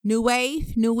New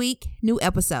wave, new week, new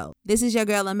episode. This is your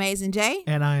girl, Amazing J.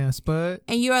 And I am Spud.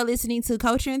 And you are listening to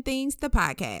Culture and Things, the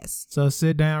podcast. So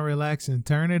sit down, relax, and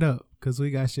turn it up, because we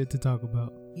got shit to talk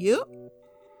about. Yep.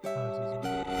 Little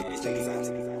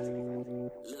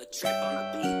trip on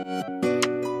the beat.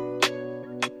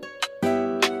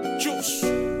 Juice.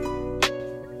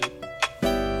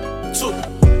 Two.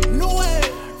 New way.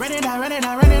 Run it out, run it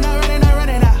out, run it out, run it out, run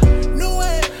it out. New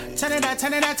way. Turn it out,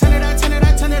 turn it out, turn it out, turn it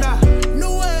out, turn it out.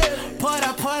 New way. Pour it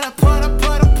up, pour it up, pour it up,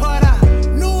 pour it up, pour it out.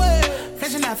 New way.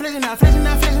 Fleshing out, fleshing out, fleshing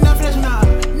out, fleshing out, fleshing out.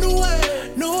 New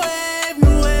way. New wave,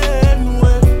 new wave, new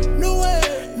wave. New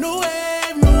wave, new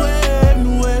wave, new wave,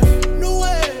 new wave. New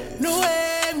wave, new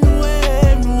wave, new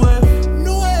wave, new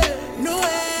wave. New wave, new wave, new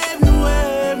wave, new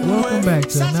wave. Welcome back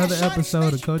to another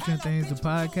episode of Culture and Things, the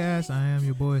podcast. I am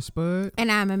your boy Spud.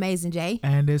 And I'm Amazing J.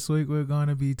 And this week we're going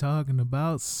to be talking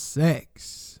about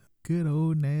sex. Good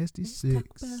old nasty sex. Talk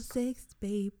about sex,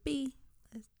 baby.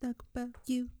 Let's talk about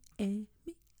you and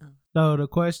me. So the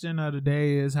question of the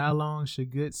day is, how long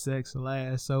should good sex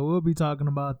last? So we'll be talking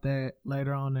about that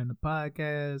later on in the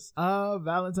podcast.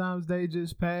 Valentine's Day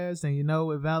just passed, and you know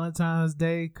with Valentine's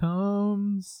Day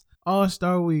comes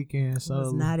All-Star Weekend. So I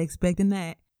was not expecting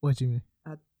that. What you mean?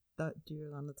 I thought you were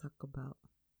going to talk about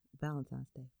Valentine's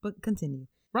Day. But continue.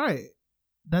 Right.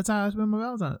 That's how I spend my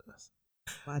Valentine's.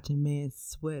 Watching men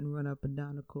sweat and run up and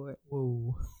down the court.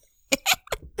 Whoa.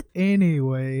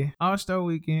 Anyway, All-Star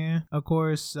Weekend, of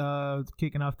course,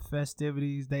 kicking off the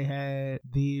festivities, they had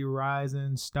the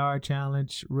Rising Star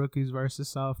Challenge, rookies versus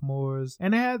sophomores,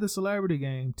 and they had the celebrity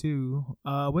game too.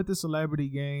 With the celebrity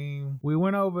game, we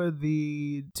went over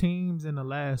the teams in the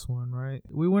last one, right?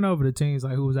 We went over the teams,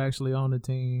 like who was actually on the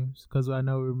teams, because I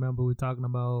know, remember, we were talking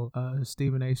about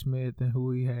Stephen A. Smith and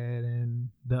who he had and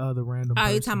the other random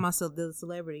person. You're talking about the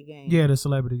celebrity game. Yeah, the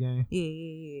celebrity game.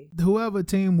 Yeah. Whoever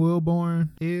Team Wilborn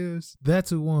is,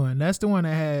 that's who won. That's the one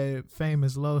that had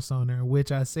Famous Los on there,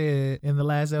 which I said in the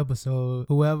last episode,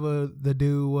 whoever the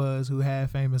dude was who had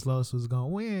Famous Los was gonna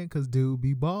win, because dude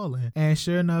be balling. And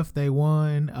sure enough, they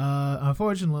won.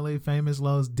 Unfortunately, Famous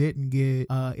Los didn't get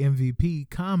MVP.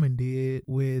 Common did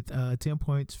with 10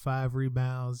 points, 5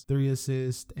 rebounds, 3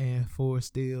 assists, and 4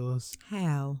 steals.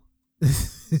 How?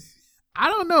 I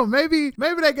don't know. Maybe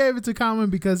they gave it to Common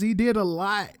because he did a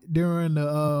lot during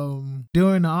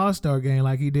the All-Star game.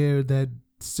 Like he did that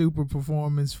super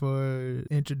performance for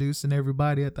introducing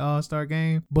everybody at the All-Star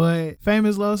game. But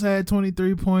Famous Los had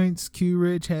 23 points. Q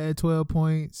Rich had 12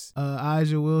 points.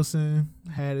 Aja Wilson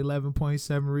had 11 points,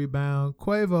 7 rebounds.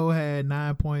 Quavo had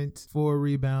 9 points, 4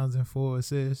 rebounds, and 4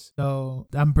 assists. So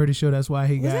I'm pretty sure that's why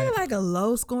he got. Was that like a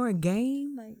low scoring game?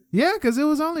 Yeah, because it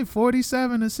was only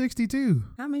 47-62.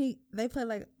 How many? They played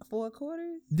like 4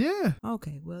 quarters? Yeah.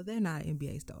 Okay, well, they're not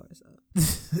NBA stars. So.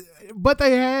 But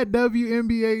they had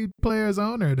WNBA players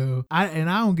on there, though. I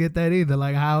don't get that either.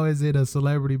 Like, how is it a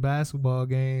celebrity basketball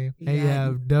game and you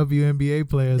have WNBA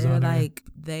players on there? Like,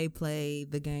 they play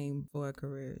the game for a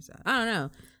career. So, I don't know.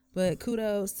 But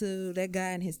kudos to that guy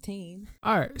and his team.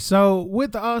 All right. So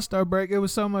with the All-Star break, it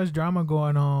was so much drama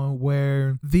going on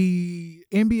where the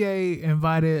NBA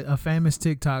invited a famous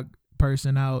TikTok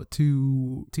person out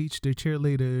to teach the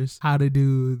cheerleaders how to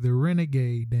do the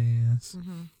Renegade dance.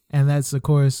 Mm-hmm. And that's, of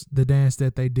course, the dance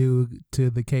that they do to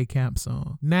the K-Camp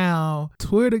song. Now,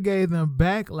 Twitter gave them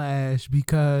backlash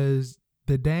because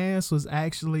the dance was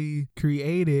actually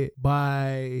created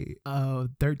by a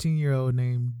 13-year-old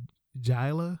named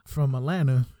Jyla from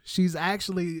Atlanta. She's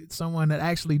actually someone that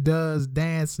actually does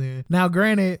dancing. Now,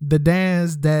 granted, the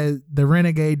dance that the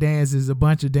Renegade dance is a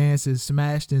bunch of dances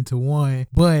smashed into one,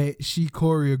 but she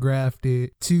choreographed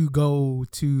it to go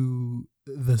to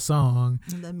the song.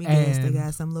 Let me guess, they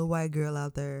got some little white girl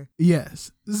out there.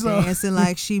 Yes. So, dancing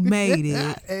like she made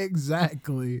it.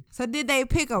 Exactly. So did they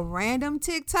pick a random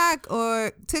TikTok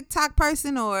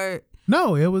person or?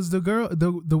 No, it was the girl,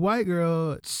 the white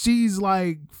girl. She's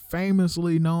like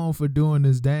famously known for doing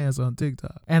this dance on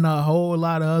TikTok, and a whole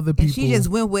lot of other people. And she just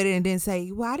went with it and didn't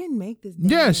say, well, I didn't make this dance.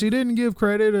 Yeah, she didn't give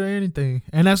credit or anything,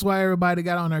 and that's why everybody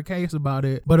got on her case about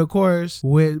it. But of course,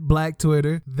 with Black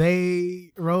Twitter,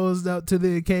 they rose up to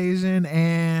the occasion,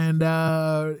 and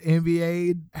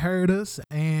NBA heard us,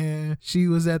 and she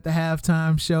was at the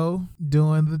halftime show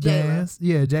doing the dance.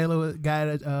 Yeah, Jayla got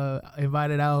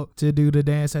invited out to do the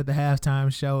dance at the halftime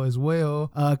show as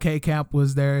well. K-Camp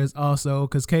was there also,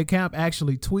 because K-Camp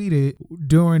actually tweeted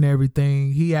during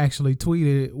everything. He actually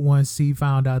tweeted once he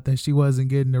found out that she wasn't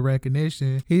getting the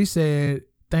recognition. He said,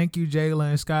 "Thank you,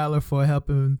 Jayla and Skylar, for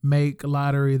helping make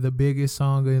Lottery the biggest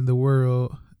song in the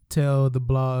world. tell the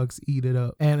blogs eat it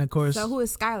up. And of course, So who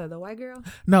is Skylar, the white girl?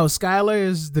 no, Skylar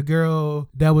is the girl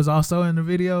that was also in the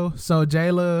video. So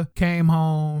Jayla came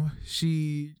home,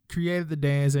 she created the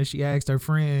dance, and she asked her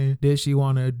friend, did she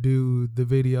want to do the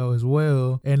video as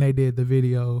well? And they did the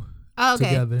video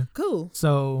together. Cool.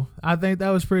 So I think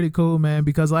that was pretty cool, man,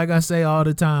 because like I say all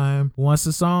the time, once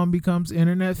a song becomes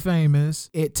internet famous,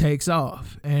 it takes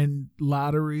off. And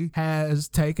Lottery has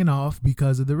taken off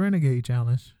because of the Renegade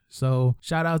Challenge. So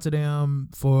shout out to them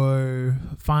for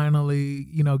finally,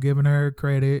 giving her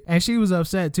credit. And she was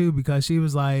upset too, because she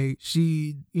was like,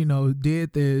 she,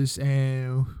 did this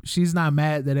and she's not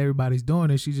mad that everybody's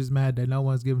doing it. She's just mad that no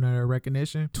one's giving her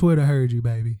recognition. Twitter heard you,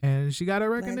 baby. And she got her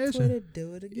recognition. Twitter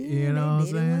do it again. You know what I'm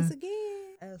saying? Once again.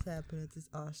 Else happened at this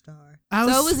All-Star. So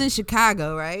it was in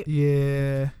Chicago, right?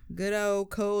 Yeah. Good old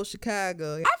cold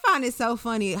Chicago. I find it so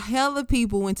funny. Hella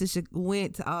people went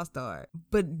to All-Star,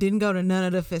 but didn't go to none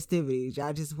of the festivities.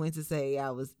 Y'all just went to say I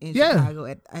was in Chicago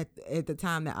at the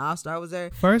time that All-Star was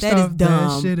there. First that off, is dumb.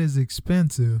 that shit is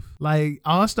expensive. Like,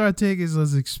 All-Star tickets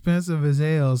was expensive as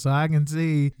hell, so I can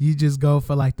see you just go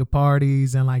for like the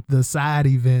parties and like the side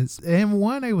events. And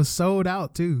one, they was sold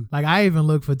out too. Like, I even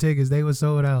looked for tickets, they were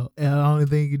sold out. And the only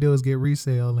thing you do is get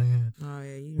resale, and oh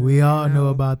yeah, we all know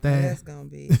about that. That's gonna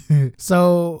be.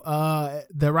 So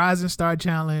the Rising Star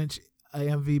Challenge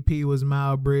MVP was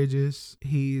Miles Bridges.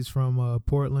 He's from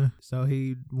Portland, so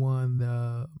he won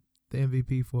the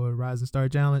MVP for Rising Star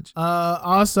Challenge.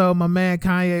 Also, my man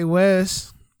Kanye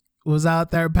West was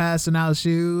out there passing out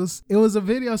shoes. It was a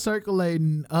video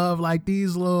circulating of like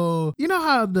these little, you know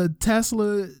how the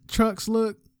Tesla trucks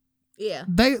look? Yeah.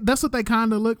 That's what they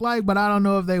kind of look like, but I don't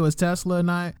know if they was Tesla or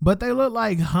not. But they look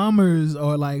like Hummers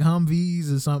or like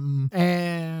Humvees or something.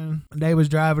 And they was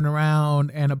driving around,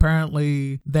 and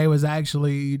apparently they was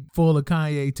actually full of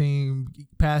Kanye team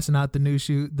passing out the new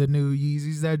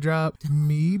Yeezys that dropped.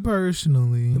 Me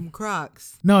personally, Them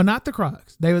Crocs. no, not the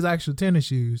Crocs. They was actual tennis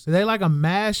shoes. They like a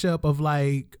mashup of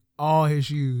like all his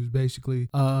shoes, basically,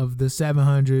 of the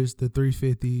 700s, the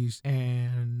 350s,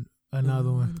 and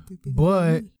another one.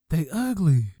 But they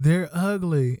ugly. They're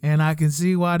ugly. And I can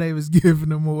see why they was giving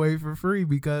them away for free,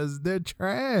 because they're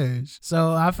trash.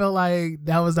 So I felt like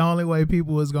that was the only way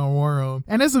people was going to wear them.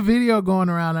 And there's a video going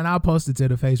around, and I'll post it to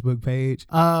the Facebook page.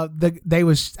 They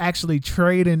was actually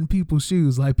trading people's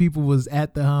shoes. Like, people was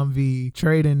at the Humvee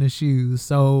trading the shoes.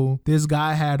 So this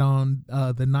guy had on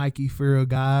the Nike Fear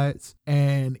Guides,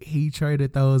 and he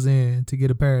traded those in to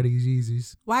get a pair of these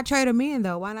Yeezys. Why trade them in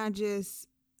though? Why not just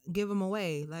give them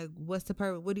away? Like, what's the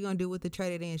purpose? What are you gonna do with the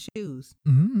traded in shoes?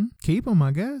 Mm-hmm. Keep them,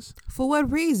 I guess. For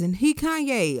what reason? He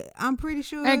Kanye. I'm pretty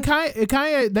sure. And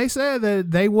Kanye, they said that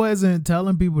they wasn't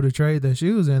telling people to trade their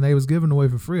shoes, and they was giving away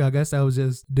for free. I guess that was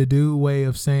just the dude way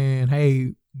of saying,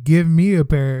 hey, give me a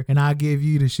pair and I'll give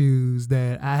you the shoes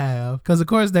that I have. Because of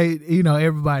course they,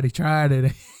 everybody tried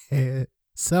it.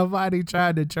 Somebody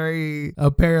tried to trade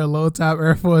a pair of low top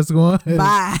Air Force Ones.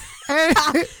 Bye.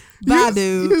 Bye,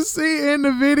 dude. You see in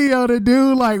the video the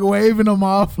dude like waving them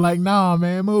off, like, nah,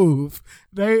 man, move.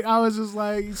 I was just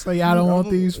like, so y'all don't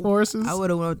want these forces? I would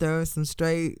have went there with some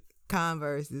straight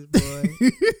Converses, boy.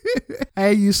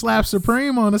 Hey, you slap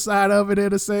Supreme on the side of it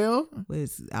at a sale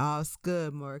with all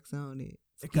scud marks on it.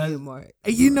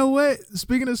 You know what?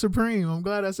 Speaking of Supreme, I'm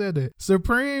glad I said that.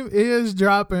 Supreme is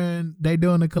dropping, they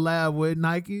doing a collab with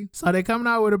Nike. So they coming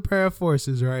out with a pair of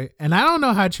Forces, right? And I don't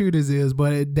know how true this is,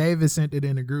 but David sent it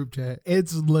in the group chat.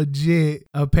 It's legit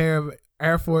a pair of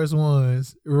Air Force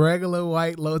Ones, regular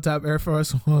white low top Air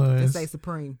Force Ones. It say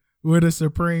Supreme. With a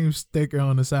Supreme sticker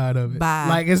on the side of it. Bye.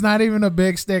 Like, it's not even a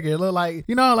big sticker. It look like,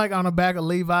 like on the back of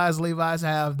Levi's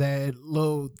have that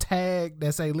little tag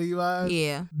that say Levi's.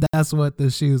 Yeah. That's what the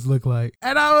shoes look like.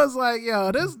 And I was like,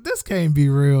 yo, this can't be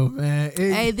real, man.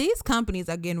 Hey, these companies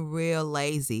are getting real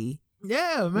lazy.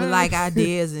 Yeah, man. With like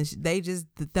ideas, and they just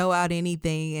throw out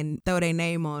anything and throw their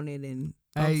name on it, and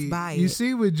folks buy it. You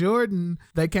see with Jordan,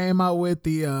 they came out with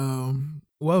the,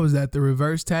 what was that? The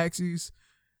reverse taxis.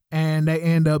 And they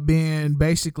end up being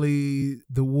basically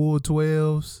the wool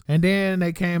 12s. And then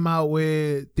they came out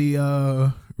with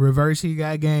the reverse He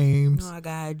Got Games. Oh my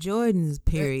God, Jordan's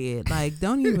period. Like,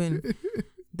 don't even,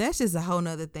 that's just a whole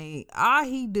nother thing. All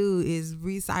he do is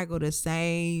recycle the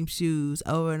same shoes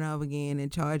over and over again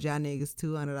and charge y'all niggas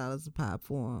 $200 a pop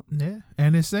for them. Yeah,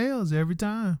 and it sells every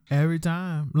time. Every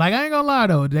time. Like, I ain't gonna lie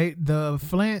though, the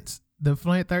Flint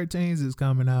 13s is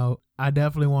coming out. I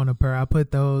definitely want a pair. I put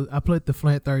the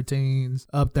Flint 13s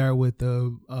up there with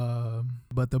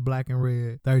the black and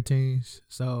red 13s.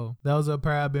 So those are a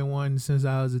pair I've been wanting since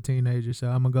I was a teenager. So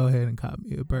I'm gonna go ahead and cop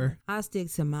me a pair. I'll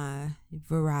stick to my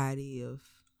variety of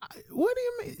What do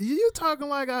you mean? You talking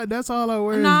like that's all I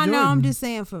wear? No, I'm just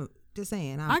saying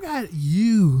I got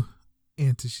you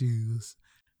into shoes,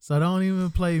 so don't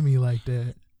even play me like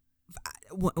that.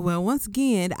 Well, once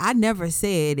again, I never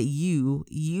said you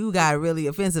got really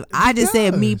offensive. I just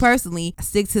said me personally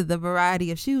stick to the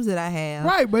variety of shoes that I have.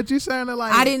 Right, but you sounded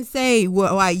like I didn't say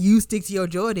why you stick to your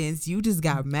Jordans. You just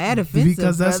got mad offensive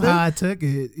because that's brother. how I took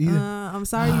it. I'm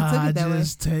sorry you took it that way.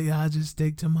 I just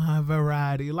stick to my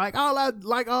variety. Like all I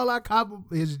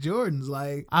cop is Jordans.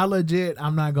 Like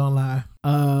I'm not gonna lie.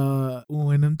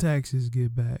 When them taxes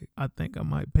get back, I think I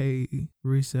might pay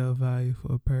resale value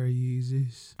for a pair of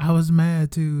Yeezys. I was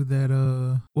mad too that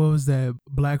what was that,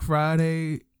 Black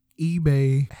Friday?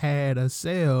 eBay had a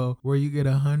sale where you get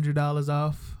 $100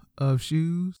 off of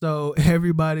shoes. So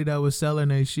everybody that was selling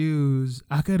their shoes,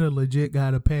 I could have legit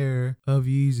got a pair of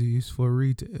Yeezys for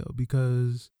retail,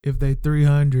 because if they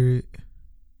 $300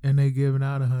 and they giving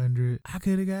out $100, I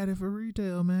could have got it for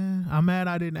retail, man. I'm mad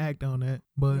I didn't act on that,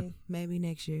 but maybe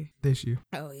next year. This year.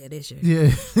 Oh yeah, this year. Yeah.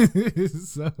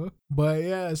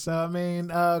 So I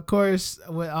mean, of course,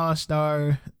 with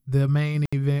All-Star, the main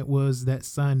event was that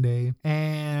Sunday,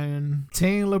 and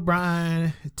Team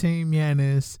LeBron, Team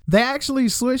Giannis, they actually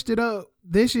switched it up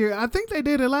this year. I think they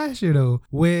did it last year though,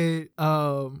 with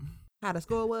how the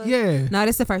score was? Yeah. No,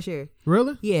 this is the first year.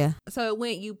 Really? Yeah. So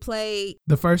you played.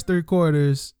 The first 3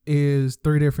 quarters is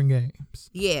 3 different games.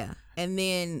 Yeah. And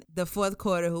then the fourth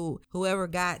quarter, whoever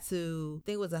got to, I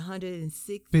think it was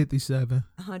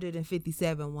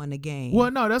 157 won the game. Well,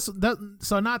 no,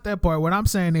 so not that part. What I'm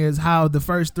saying is how the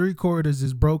first 3 quarters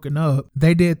is broken up.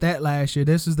 They did that last year.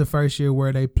 This is the first year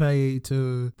where they played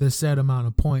to the set amount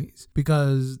of points,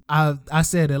 because I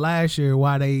said it last year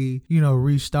why they,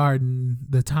 restarting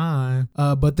the time.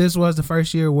 But this was the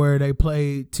first year where they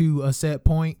played to a set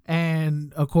point.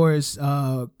 And of course,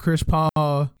 Chris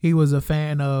Paul, he was a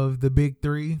fan of the Big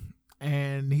Three,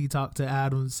 and he talked to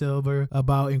Adam Silver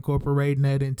about incorporating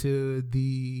that into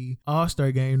the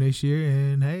All-Star game this year,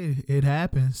 and hey, it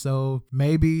happened. So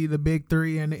maybe the Big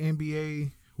Three and the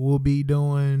NBA will be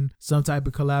doing some type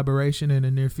of collaboration in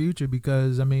the near future,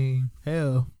 because I mean,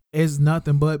 hell, it's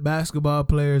nothing but basketball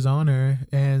players on there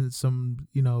and some,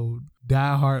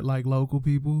 diehard like local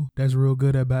people that's real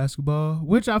good at basketball,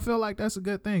 which I feel like that's a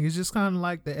good thing. It's just kind of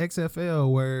like the XFL,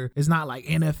 where it's not like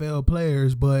NFL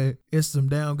players, but it's some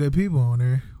damn good people on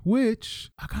there,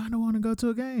 which I kind of want to go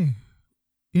to a game.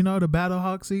 The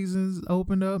Battlehawk season's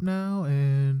opened up now,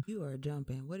 and you are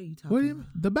jumping. What are you talking about?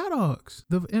 The Battlehawks,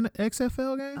 the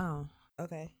XFL game. Oh.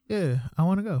 Okay. Yeah, I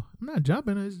want to go. I'm not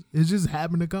jumping. It's just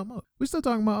happened to come up. We still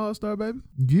talking about All-Star, baby.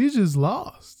 You just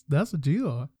lost. That's what you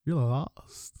are. You're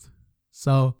lost.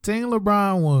 So, Team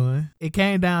LeBron won. It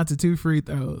came down to 2 free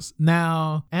throws.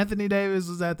 Now, Anthony Davis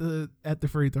was at the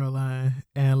free throw line,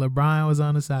 and LeBron was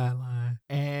on the sideline,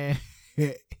 and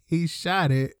he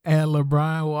shot it, and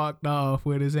LeBron walked off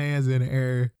with his hands in the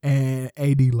air, and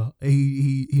AD lost.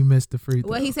 He missed the free throw.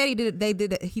 Well, he said he did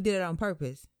it. He did it on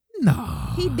purpose.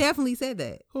 No. He definitely said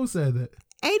that. Who said that?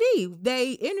 AD.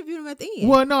 They interviewed him at the end.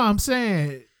 Well, no, I'm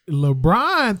saying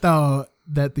LeBron thought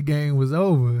that the game was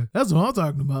over. That's what I'm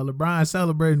talking about. LeBron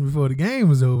celebrating before the game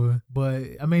was over. But,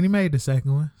 I mean, he made the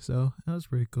second one, so that was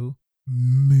pretty cool.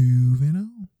 Moving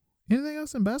on. Anything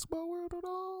else in basketball world at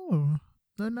all? Or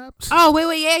nothing else? Oh,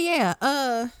 wait, yeah.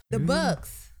 The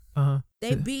Bucks. They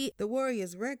Yeah. beat the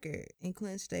Warriors record and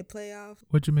clinched their playoff.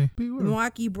 What you mean?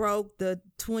 Milwaukee broke the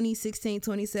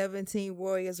 2016-2017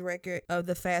 Warriors record of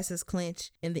the fastest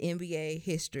clinch in the NBA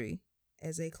history,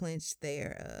 as they clinched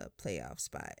their playoff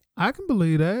spot. I can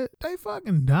believe that. They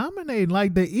fucking dominating.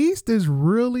 Like, the East is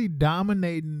really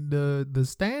dominating the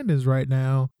standings right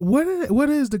now. What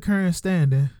is the current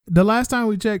standing? The last time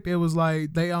we checked, it was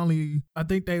like I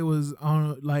think they was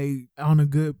on a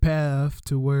good path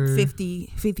to where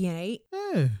 50-8.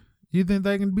 Yeah. You think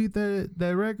they can beat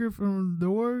that record from the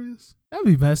Warriors? That'd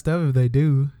be messed up if they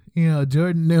do.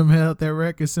 Jordan and them held that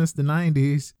record since the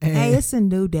 90s. Hey, it's a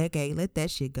new decade. Let that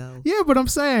shit go. Yeah, but I'm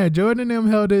saying Jordan and them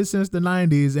held it since the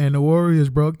 90s, and the Warriors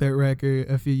broke that record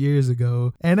a few years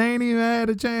ago. And they ain't even had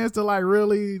a chance to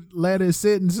really let it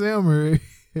sit and simmer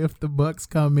if the Bucks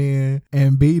come in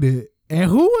and beat it. And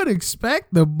who would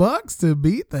expect the Bucks to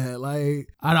beat that?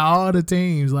 Out of all the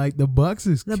teams, the Bucks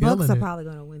is killing it. The Bucks are probably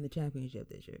going to win the championship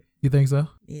this year. You think so?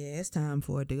 Yeah, it's time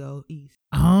for it to go east.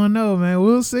 I don't know, man.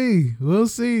 We'll see.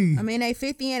 I mean, they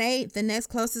 50-8. The next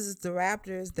closest is the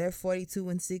Raptors. They're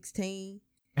 42-16.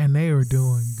 And they were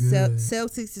doing good.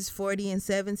 Celtics is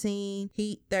 40-17.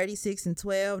 Heat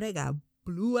 36-12. They got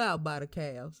blew out by the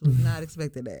Cavs. Was not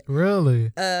expecting that.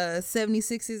 Really?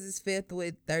 76ers is 5th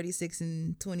with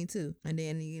 36-22. And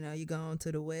then, you go on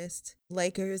to the West.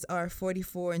 Lakers are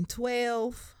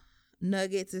 44-12.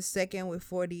 Nuggets is 2nd with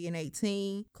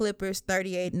 40-18. Clippers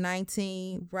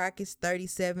 38-19. Rockets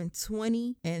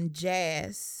 37-20. And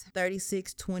Jazz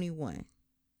 36-21.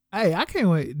 Hey, I can't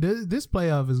wait. This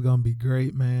playoff is gonna be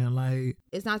great, man. Like,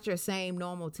 it's not your same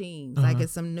normal teams. Like,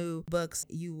 it's some new Bucks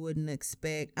you wouldn't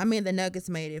expect. I mean, the Nuggets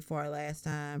made it far last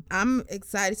time. I'm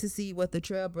excited to see what the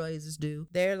Trailblazers do.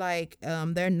 They're like,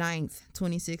 they're 9th,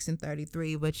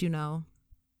 26-33.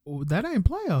 But that ain't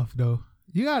playoff though.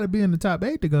 You got to be in the top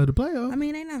 8 to go to playoff. I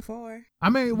mean, they not far. I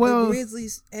mean, well, the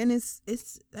Grizzlies, and it's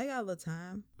they got a little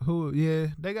time. Yeah,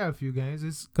 they got a few games.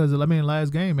 It's because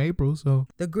last game April. So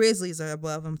the Grizzlies are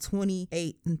above them,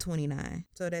 28-29.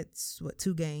 So that's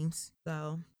 2 games.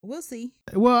 So we'll see.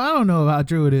 Well, I don't know how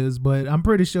true it is, but I'm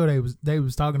pretty sure they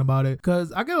was talking about it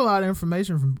because I get a lot of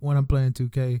information from when I'm playing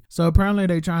 2K. So apparently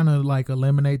they trying to like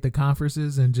eliminate the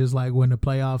conferences, and just like when the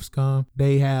playoffs come,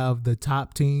 they have the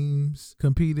top teams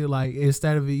competed. Like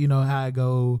instead of how it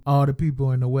go, all the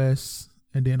people in the West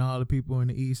and then all the people in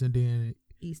the East and then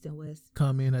East and West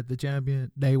come in at the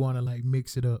champion. They want to like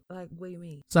mix it up. Like, what do you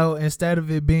mean? So instead of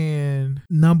it being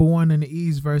number 1 in the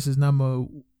East versus number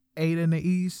 8 in the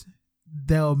East,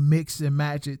 they'll mix and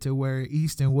match it to where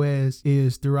East and West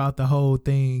is throughout the whole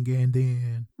thing, and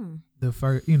then the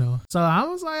first, So I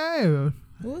was like, hey,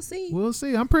 we'll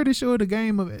see. I'm pretty sure the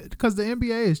game of it, because the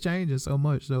NBA is changing so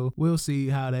much, so we'll see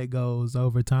how that goes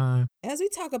over time. As we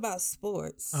talk about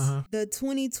sports, the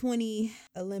 2020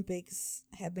 Olympics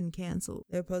have been canceled.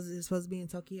 They're supposed to be in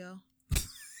Tokyo.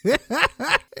 It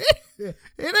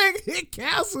ain't get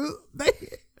canceled.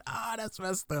 That's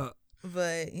messed up.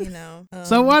 But,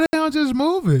 so why they don't just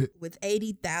move it? With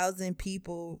 80,000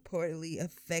 people reportedly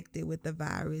affected with the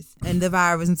virus, and the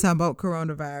virus, I'm talking about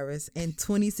coronavirus, and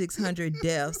 2,600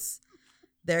 deaths,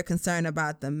 they're concerned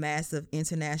about the massive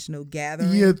international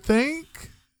gathering. You think?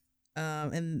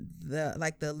 And the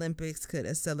Olympics could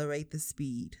accelerate the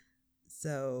speed.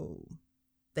 So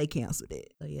they canceled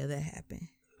it. So yeah, that happened.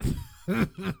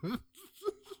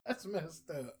 That's messed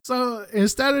up. So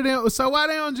instead of them, why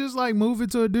they don't just like move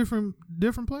it to a different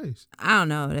place? I don't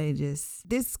know.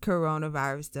 This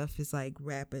coronavirus stuff is like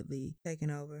rapidly taking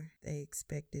over. They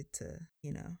expect it to,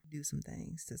 do some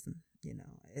things to some,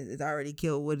 it's already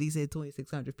killed, what he said,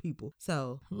 2,600 people.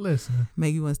 So listen,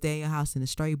 make you want to stay in your house in a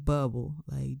straight bubble.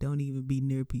 Like, don't even be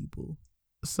near people.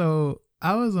 So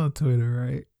I was on Twitter,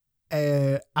 right?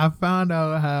 And I found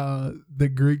out how the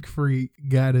Greek Freak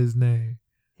got his name.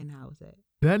 And how was that?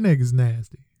 That nigga's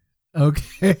nasty.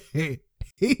 Okay.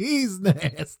 He's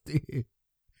nasty.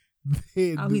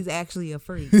 He's actually a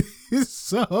freak.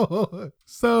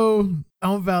 So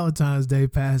on Valentine's Day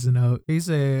passing out, he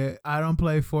said, I don't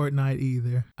play Fortnite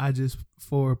either. I just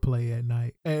foreplay at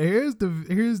night. And here's the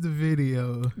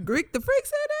video. Greek the Freak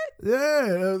said that?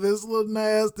 Yeah, this little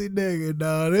nasty nigga,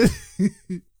 dog.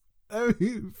 I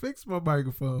mean, fix my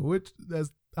microphone,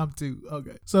 I'm too.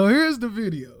 Okay. So here's the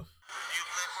video.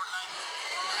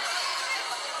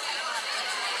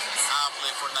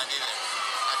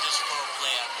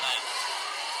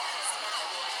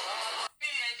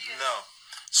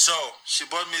 So, she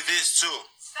bought me this too.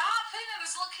 Stop putting it,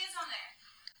 there's little kids on there.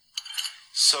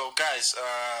 So, guys,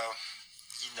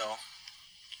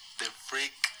 the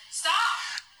freak. Stop!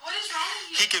 What is wrong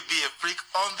with you? He could be a freak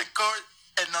on the court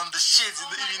and on the shit,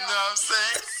 you know what I'm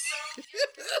saying?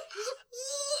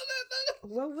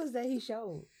 What was that he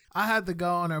showed? I had to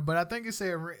go on her, but I think it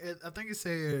said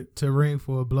to ring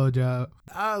for a blowjob.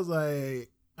 I was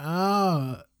like,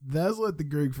 that's what the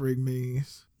Greek Freak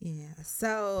means. Yeah.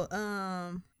 So,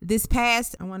 this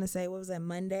past, I want to say, what was that,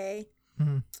 Monday?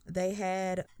 Mm-hmm. They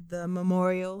had the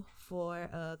memorial for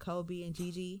Kobe and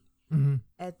Gigi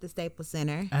at the Staples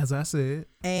Center. As I said.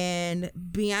 And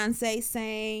Beyonce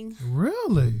sang.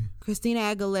 Really? Christina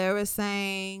Aguilera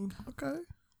sang. Okay.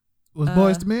 Was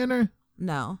Boyz II Men there?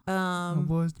 No.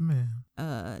 Boyz II Men.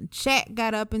 Shaq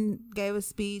got up and gave a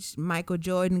speech. Michael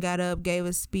Jordan got up, gave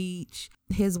a speech.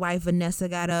 His wife Vanessa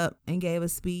got up and gave a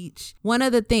speech. One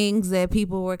of the things that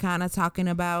people were kind of talking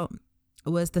about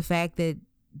was the fact that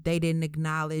they didn't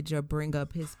acknowledge or bring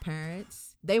up his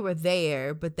parents. They were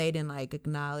there, but they didn't like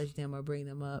acknowledge them or bring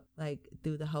them up like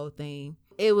through the whole thing.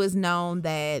 It was known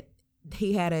that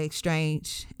he had an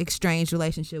exchange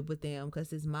relationship with them because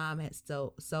his mom had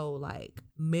sold like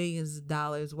millions of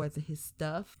dollars worth of his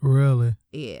stuff. Really?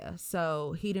 Yeah.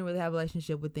 So he didn't really have a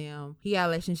relationship with them. He had a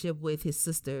relationship with his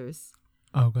sisters.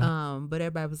 Okay. But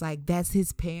everybody was like, that's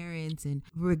his parents, and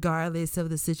regardless of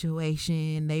the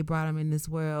situation, they brought him in this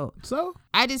world. So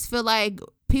I just feel like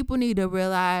people need to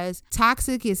realize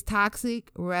toxic is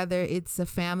toxic, whether it's a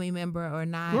family member or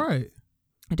not. right.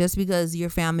 Just because you're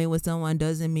family with someone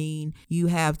doesn't mean you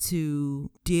have to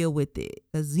deal with it.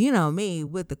 Because, you know, me,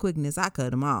 with the quickness, I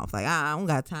cut them off. Like, I don't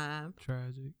got time.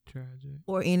 Tragic.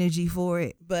 Or energy for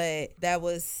it. But that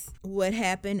was what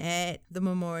happened at the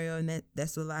memorial, and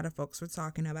that's what a lot of folks were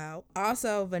talking about.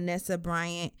 Also, Vanessa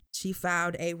Bryant, she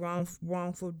filed a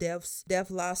wrongful death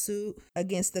lawsuit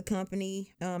against the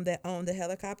company that owned the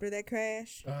helicopter that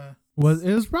crashed. It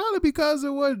was probably because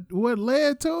of what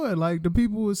led to it. Like, the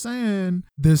people were saying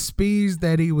the speeds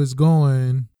that he was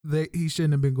going, that he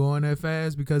shouldn't have been going that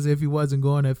fast, because if he wasn't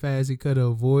going that fast, he could have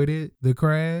avoided the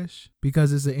crash,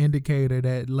 because it's an indicator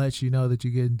that lets you know that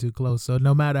you're getting too close. So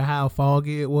no matter how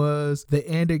foggy it was, the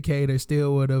indicator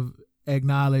still would have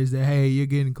acknowledged that, hey, you're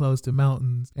getting close to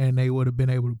mountains, and they would have been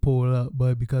able to pull up.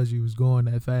 But because you was going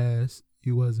that fast,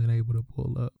 he wasn't able to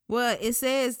pull up. Well, it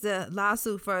says the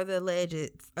lawsuit further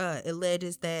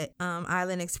alleges that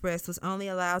Island Express was only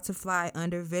allowed to fly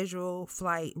under visual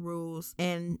flight rules,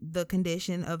 and the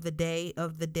condition of the day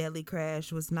of the deadly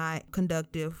crash was not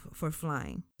conducive for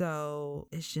flying. So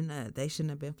they shouldn't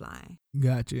have been flying.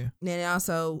 Gotcha. And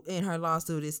also in her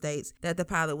lawsuit, it states that the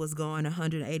pilot was going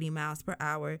 180 miles per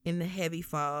hour in the heavy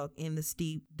fog in the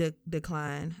steep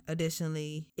decline.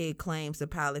 Additionally, it claims the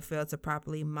pilot failed to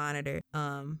properly monitor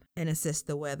and assess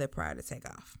the weather prior to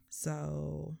takeoff.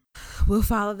 So we'll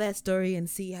follow that story and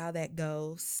see how that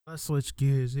goes. Let's switch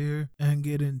gears here and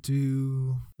get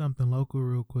into something local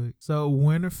real quick. So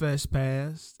Winterfest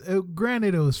passed.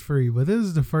 Granted, it was free, but this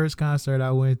is the first concert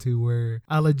I went to where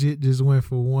I legit just went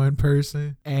for one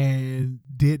person and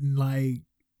didn't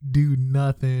do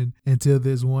nothing until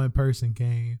this one person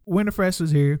came. Winterfest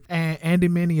was here and Andy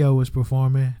Mineo was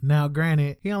performing. Now,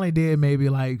 granted, he only did maybe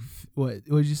what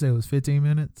did you say, it was 15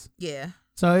 minutes? Yeah.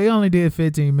 So he only did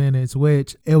 15 minutes,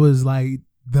 which it was like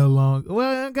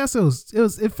I guess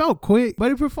it felt quick, but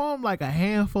he performed like a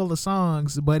handful of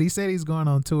songs, but he said he's going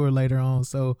on tour later on.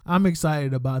 So I'm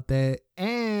excited about that.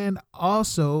 And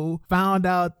also found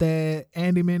out that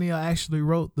Andy Mineo actually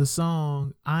wrote the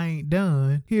song I Ain't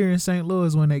Done here in St.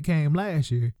 Louis when they came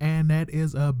last year. And that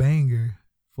is a banger.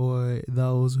 For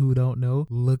those who don't know,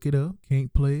 look it up.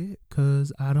 Can't play it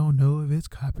because I don't know if it's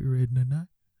copywritten or not,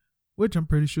 which I'm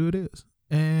pretty sure it is.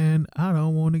 And I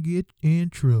don't want to get in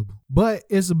trouble. But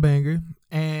it's a banger,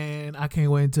 and I can't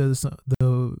wait until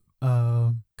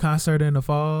the concert in the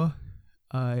fall.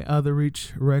 Other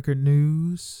Reach record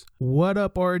news. What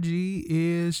Up RG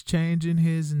is changing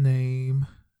his name.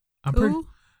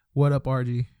 What Up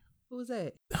RG? Who's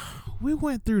that? We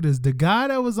went through this. The guy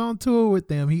that was on tour with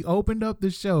them, he opened up the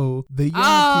show. The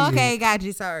young kid. Okay, got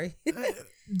you. Sorry.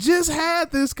 Just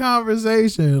had this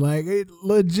conversation, like it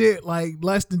legit, like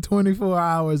less than 24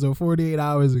 hours or 48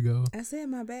 hours ago. I said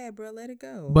my bad, bro. Let it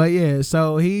go. But yeah,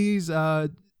 so he's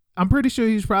I'm pretty sure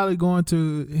he's probably going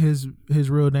to his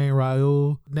real name,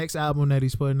 Raul. Next album that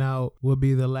he's putting out will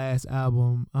be the last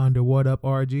album under What Up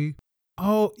RG.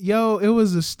 Oh, yo, it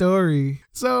was a story.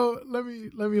 So let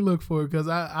me look for it because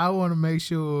I want to make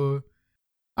sure.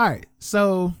 All right,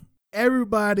 so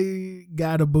everybody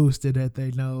got a booster that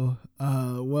they know.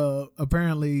 Well,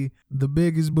 apparently the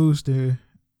biggest booster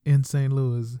in St.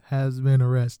 Louis has been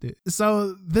arrested.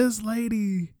 So this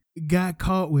lady got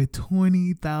caught with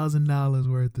 $20,000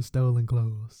 worth of stolen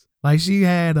clothes. Like, she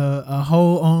had a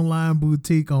whole online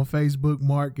boutique on Facebook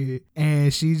Market,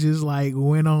 and she just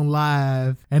went on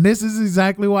live. And this is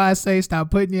exactly why I say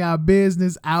stop putting your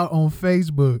business out on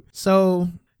Facebook. So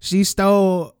she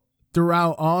stole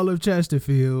throughout all of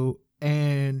Chesterfield,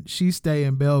 and she stay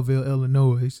in Belleville,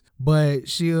 Illinois, but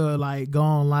she'll go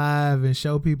on live and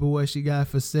show people what she got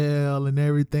for sale and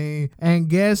everything. And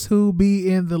guess who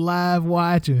be in the live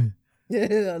watching?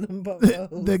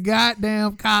 The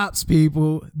goddamn cops,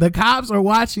 people. The cops are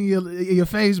watching your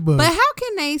Facebook. But how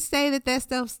can they say that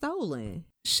stuff's stolen?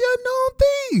 She a known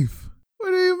thief. What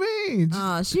do you mean?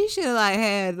 Oh, she should have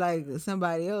had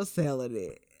somebody else selling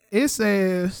it. It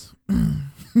says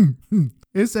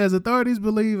authorities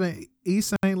believe an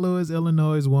East St. Louis,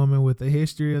 Illinois woman with a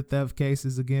history of theft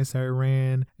cases against her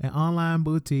ran an online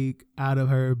boutique out of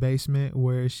her basement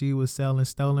where she was selling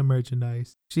stolen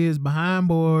merchandise. She is behind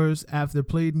bars after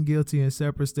pleading guilty in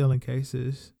separate stealing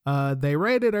cases. They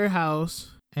raided her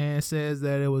house and says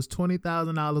that it was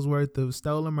 $20,000 worth of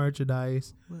stolen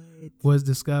merchandise was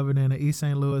discovered in an East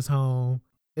St. Louis home.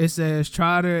 It says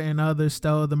Trotter and others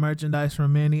stole the merchandise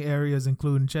from many areas,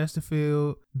 including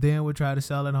Chesterfield, then would try to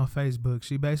sell it on Facebook.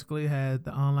 She basically had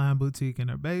the online boutique in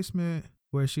her basement.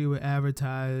 where she would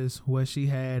advertise what she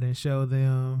had and show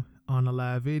them on a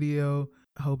live video,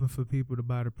 hoping for people to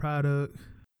buy the product.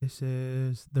 It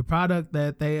says the product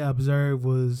that they observed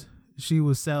she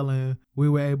was selling, we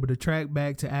were able to track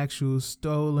back to actual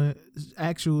stole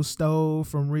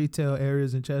from retail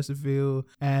areas in Chesterfield,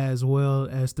 as well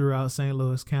as throughout St.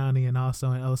 Louis County and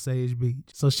also in Osage Beach.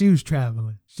 So she was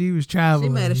traveling. She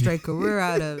made a straight career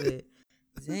out of it.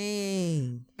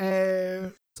 Dang.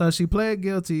 And so she pled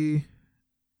guilty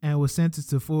and was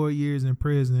sentenced to 4 years in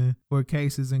prison for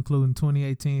cases including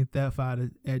 2018 theft out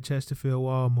at Chesterfield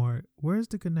Walmart. Where's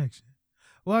the connection?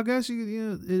 Well, I guess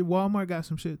Walmart got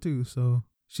some shit too, so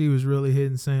she was really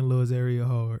hitting St. Louis area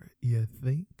hard. You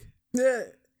think? Yeah.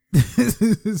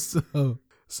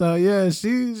 So yeah,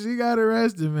 she got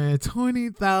arrested, man.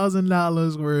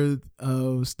 $20,000 worth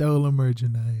of stolen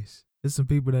merchandise. There's some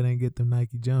people that ain't get them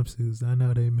Nike jumpsuits. I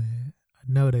know they mad.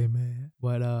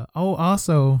 But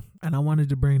also, and I wanted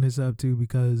to bring this up too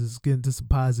because it's getting to some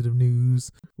positive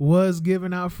news, was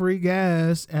giving out free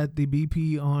gas at the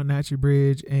BP on Natchez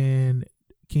Bridge and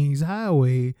Kings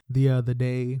Highway the other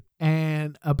day,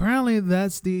 and apparently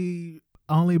that's the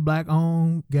only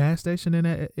black-owned gas station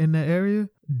in the area.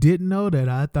 Didn't know that.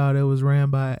 I thought it was ran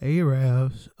by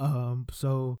Arabs.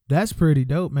 So that's pretty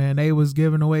dope, man. They was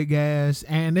giving away gas,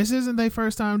 and this isn't their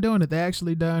first time doing it. They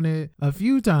actually done it a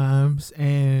few times,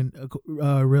 and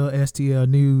Real STL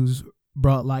News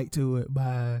brought light to it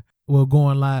by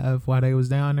going live while they was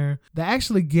down there. They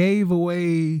actually gave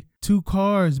away 2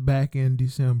 cars back in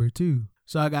December too.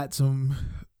 So I got some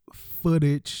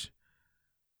footage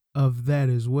of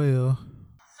that as well.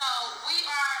 So we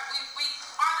are the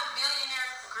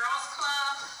Billionaire Girls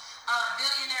Club.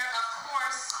 Billionaire, of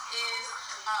course, is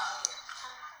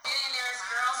Billionaires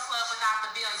Girls Club without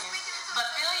the billion. But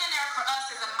billionaire for us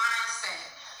is a mindset.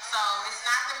 So it's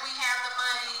not that we have the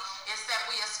money, it's that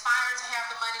we aspire to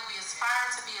have the money, we aspire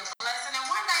to be a blessing, and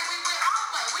one day we will all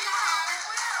play. We don't have it.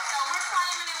 So we're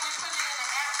claiming it, we're putting it in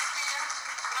the atmosphere.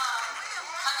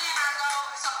 Again, our goal,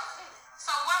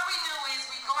 so what we do is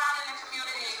we go out in the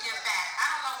community and give back. I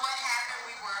don't know what happened.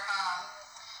 We were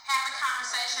having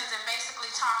conversations and basically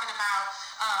talking about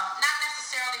not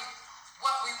necessarily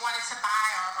what we wanted to buy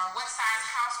or what size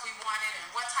house we wanted and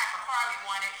what type of car we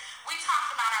wanted. We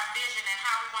talked about our vision and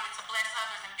how we wanted to bless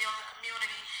others and build the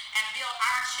community and build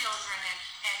our children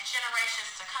and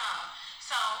generations to come.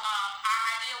 So our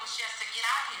idea was just to get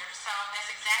out here. So that's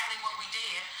exactly what we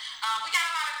did. We got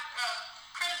a lot of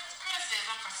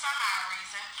criticism for some odd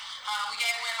reason. We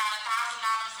gave away about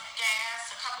 $1,000 of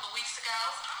gas a couple of weeks ago.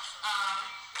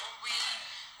 We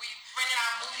rented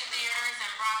out movie theaters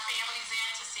and brought families in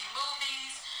to see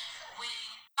movies. We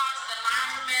gone to the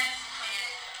laundromat,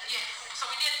 and so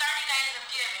we did 30 days of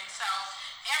giving. So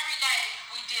every day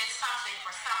we did something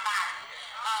for somebody.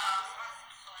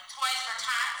 Toys for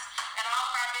Tots. At all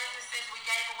of our businesses, we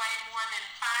gave away more than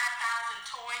 5,000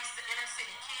 toys to inner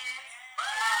city kids.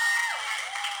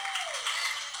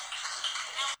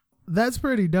 That's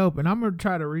pretty dope, and I'm gonna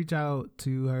try to reach out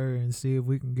to her and see if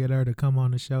we can get her to come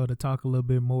on the show to talk a little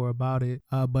bit more about it.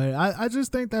 But I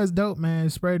just think that's dope, man.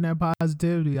 Spreading that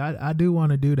positivity. I do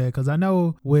want to do that because I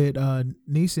know with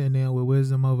Nisa and them with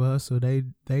Wisdom Over Hustle, they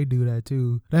do that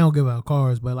too. They don't give out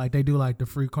cars, but like they do like the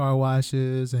free car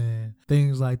washes and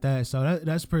things like that. So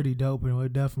that's pretty dope, and we'll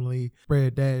definitely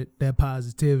spread that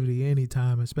positivity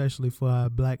anytime, especially for our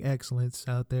Black excellence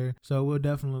out there. So we'll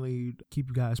definitely keep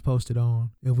you guys posted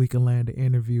on if we can land an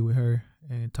interview with her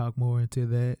and talk more into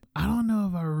that. I don't know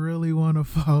if I really want to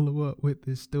follow up with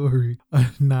this story or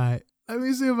not. Let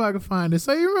me see if I can find it.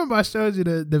 So you remember I showed you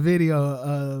the video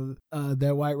of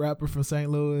that white rapper from St.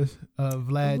 Louis,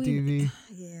 Vlad TV?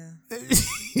 Yeah.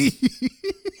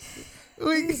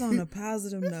 He's on a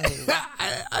positive note.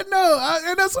 I know,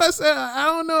 and that's why I said I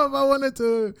don't know if I wanted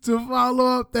to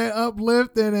follow up that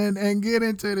uplifting and get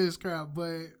into this crap,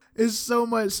 but it's so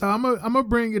much. So I'm gonna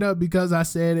bring it up because I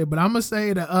said it, but I'm gonna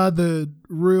say the other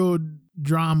real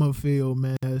drama-filled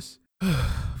mess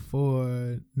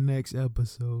for next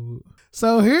episode.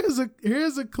 So here's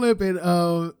a clipping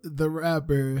of the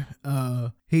rapper.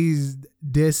 He's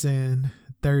dissing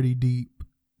 30 Deep.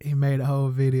 He made a whole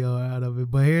video out of it,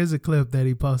 but here's a clip that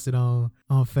he posted on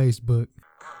Facebook.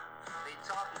 They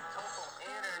talking total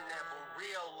internet, but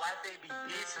real life they be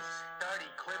bitches. 30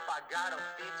 clip, I got a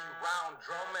 50 round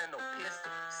drum and a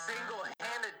pistol.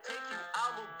 Single-handed take you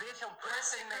out, little bitch, I'm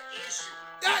pressing the issue.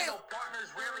 Your partners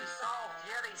really soft,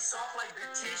 yeah, they soft like the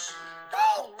tissue.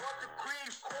 Don't want the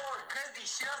crease cord, cause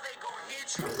these shells, they gon' hit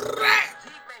you.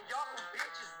 Deep man, y'all some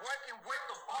bitches working with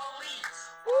the police.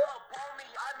 Pull up on me,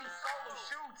 I be solo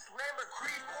shoots, Lambert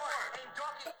Creek Court. Ain't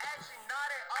talking action, not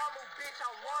at all, little bitch,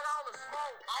 I want all the smoke.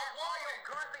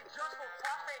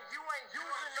 and you ain't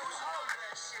using those hoes.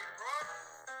 That shit, bro.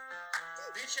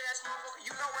 Bitch ass motherfucker,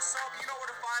 you know what's up. You know where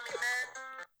to find me, man.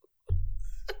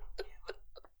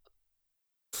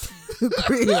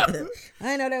 I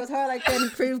didn't know that was hard like that in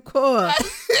Creve Core.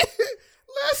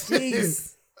 Listen.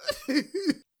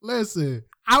 Listen.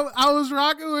 I was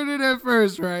rocking with it at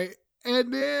first, right?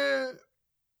 And then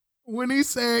when he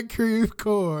said Creve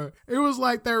Core, it was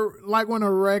like when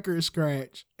a record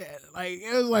scratch. Like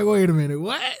it was like, wait a minute,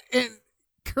 what? And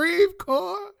Creve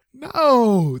Core?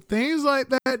 No, things like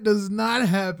that does not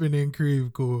happen in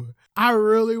Creve Core. I'm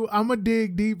gonna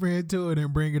dig deeper into it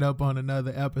and bring it up on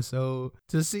another episode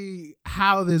to see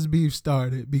how this beef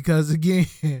started. Because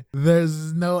again,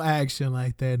 there's no action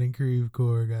like that in Creve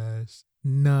Core, guys.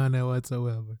 None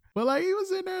whatsoever. But like he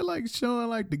was in there like showing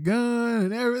like the gun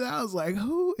and everything. I was like,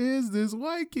 who is this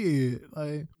white kid?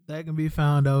 Like that can be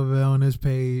found over on this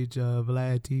page,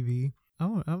 Vlad TV.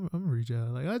 I'm gonna reach out.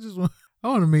 Like I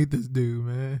want to meet this dude,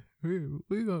 man.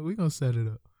 We gonna set it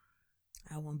up.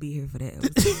 I won't be here for that.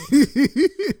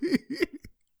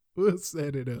 We'll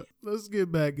set it up. Let's get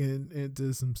back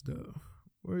into some stuff.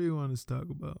 What do you want us to talk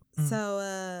about?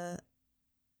 So,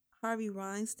 Harvey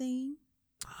Weinstein.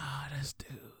 Ah, this dude.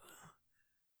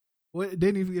 What,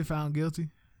 didn't he get found guilty?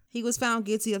 He was found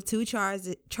guilty of 2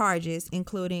 charges,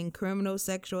 including criminal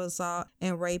sexual assault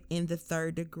and rape in the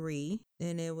 3rd degree.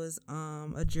 And it was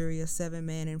a jury of 7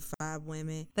 men and 5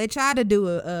 women. They tried to do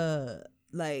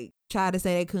tried to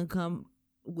say they couldn't come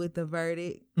with a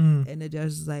verdict, and the judge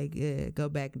was like, yeah, go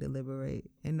back and deliberate,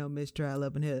 and no mistrial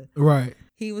up in here. Right.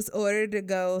 He was ordered to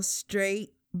go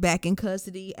straight back in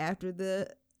custody after the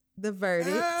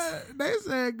verdict. They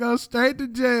said go straight to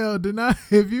jail.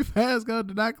 If you pass go,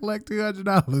 do not collect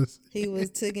 $200. He was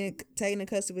taken into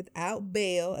custody without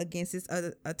bail against his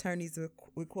other attorney's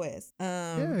request.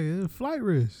 Flight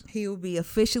risk. He will be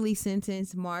officially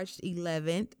sentenced March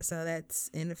 11th, so that's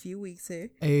in a few weeks here.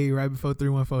 Hey, right before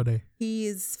 314 day. He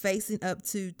is facing up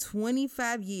to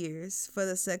 25 years for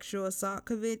the sexual assault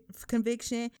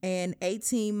conviction and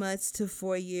 18 months to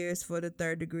 4 years for the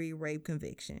 3rd degree rape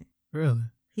conviction. Really?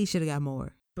 He should have got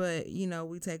more, but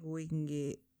we take what we can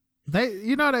get.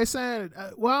 They said,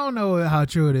 well, I don't know how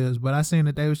true it is, but I seen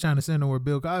that they was trying to send him where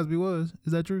Bill Cosby was.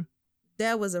 Is that true?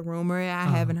 That was a rumor. I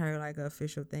haven't heard like an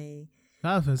official thing.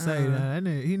 I was gonna say that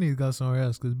he needs to go somewhere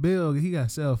else because Bill, he got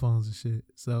cell phones and shit,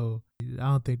 so I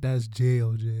don't think that's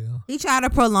jail. He tried to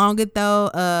prolong it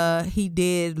though. He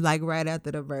did like right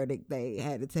after the verdict, they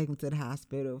had to take him to the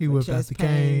hospital. He whipped out the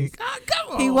cane.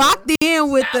 Come on. He walked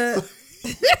in with the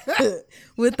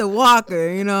with the walker.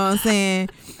 You know what I'm saying?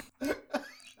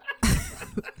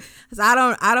 So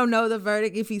I don't know the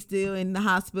verdict if he's still in the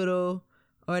hospital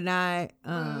or not.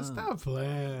 Stop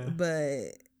playing.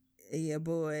 But your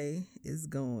boy is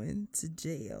going to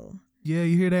jail. Yeah,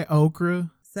 you hear that,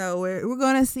 Oprah? So we're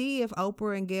gonna see if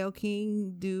Oprah and Gayle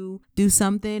King do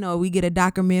something, or we get a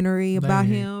documentary about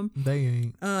him. They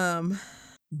ain't.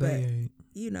 They ain't.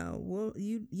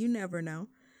 You never know.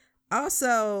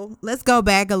 Also, let's go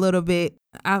back a little bit.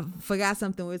 I forgot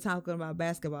something. We were talking about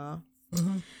basketball.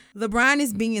 Mm-hmm. LeBron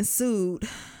is being sued.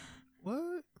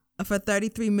 What? For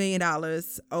 $33 million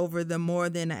over the "more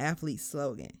than an athlete"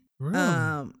 slogan.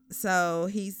 Really? So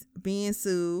he's being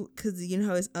sued because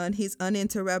his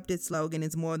uninterrupted slogan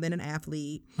is "more than an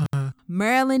athlete."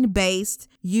 Maryland-based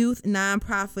youth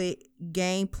nonprofit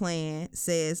Game Plan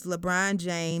says LeBron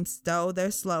James stole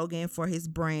their slogan for his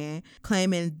brand,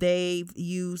 claiming they've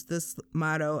used the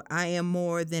motto "I am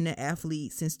more than an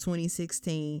athlete" since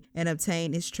 2016 and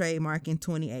obtained its trademark in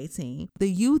 2018. The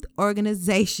youth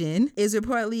organization is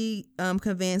reportedly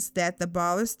convinced that the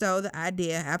Ballers stole the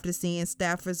idea after seeing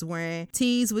staffers wearing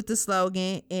tees with the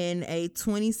slogan in a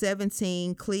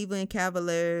 2017 Cleveland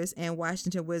Cavaliers and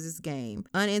Washington Wizards game.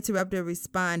 Uninterrupted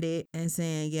responded and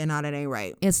saying, yeah, no, that ain't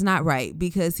right. It's not right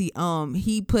because he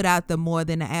put out the "more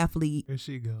than an athlete"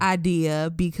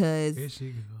 idea because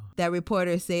that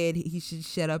reporter said he should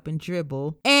shut up and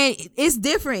dribble. And it's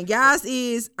different. Y'all's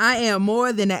is "I am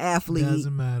more than an athlete."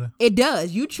 Doesn't matter. It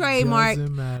does. You trademark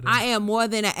 "I am more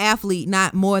than an athlete,"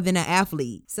 not "more than an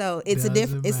athlete." So it's a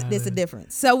difference. It's a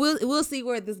difference. So we'll see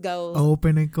where this goes.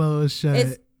 Open and close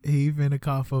shut. He finna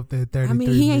cough up that 33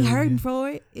 he ain't million. hurting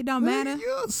for it. It don't matter.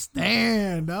 You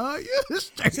stand, dog. You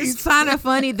straight. It's kind of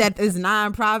funny that this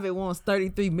nonprofit wants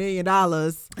 $33 million.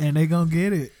 And they gonna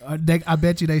get it. I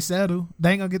bet you they settle.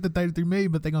 They ain't gonna get the 33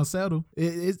 million, but they gonna settle.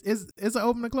 It's an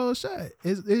open and close shut.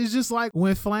 It's just like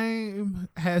when Flame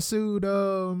had sued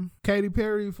Katy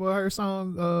Perry for her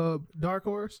song Dark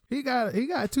Horse. He got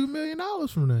 $2 million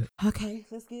from that. Okay,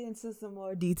 let's get into some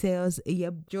more details. Yeah,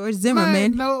 George Zimmerman.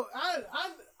 Man, no,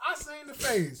 I seen the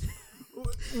face.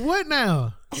 What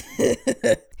now?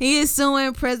 He is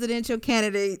suing presidential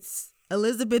candidates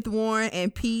Elizabeth Warren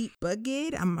and Pete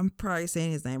Buttigieg, I'm probably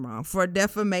saying his name wrong, for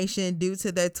defamation due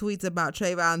to their tweets about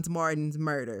Trayvon Martin's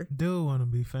murder. Dude want to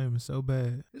be famous so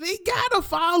bad. He got a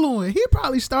following. He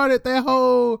probably started that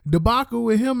whole debacle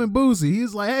with him and Boosie.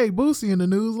 He's like, hey, Boosie in the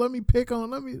news. Let me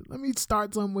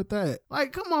start something with that.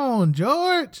 Like, come on,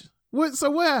 George. What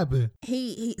happened?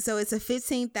 So it's a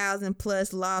 15,000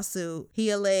 plus lawsuit. He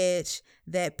alleged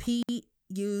that Pete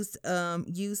used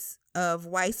use of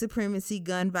white supremacy,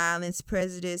 gun violence,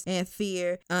 prejudice, and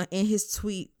fear in his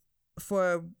tweet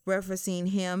for referencing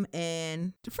him.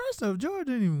 And first off, George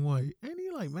ain't even white. Ain't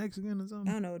he like Mexican or something?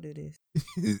 I don't know what it is.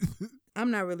 I'm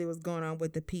not really what's going on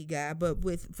with the P guy, but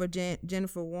for Jen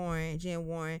Warren,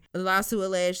 the lawsuit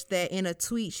alleged that in a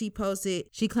tweet she posted,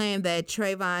 she claimed that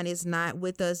Trayvon is not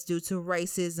with us due to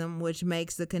racism, which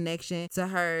makes the connection to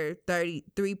her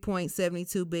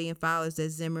 3.72 billion followers that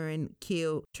Zimmerman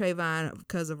killed Trayvon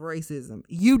because of racism.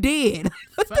 You did.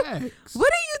 Facts. What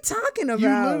are you talking about?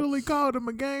 You literally called him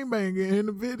a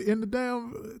gangbanger in the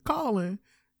damn calling.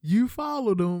 You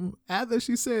followed him after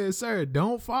she said, sir,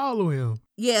 don't follow him.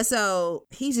 Yeah, so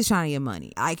he's just trying to get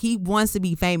money. Like, he wants to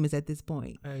be famous at this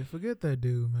point. Hey, forget that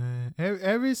dude, man.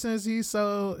 Ever since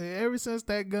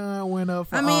that gun went up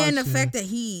for auction, and the fact that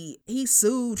he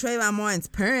sued Trayvon Martin's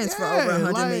parents for over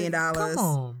 $100 million. Come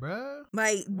on, bro.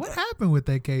 Like, what happened with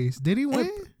that case? Did he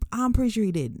win? I'm pretty sure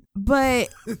he didn't. But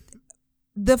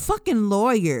the fucking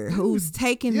lawyer who's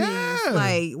taking this,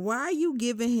 like, why are you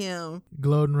giving him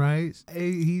gloating rights?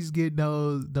 Hey, he's getting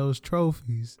those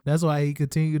trophies. That's why he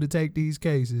continue to take these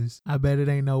cases. I bet it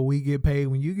ain't no we get paid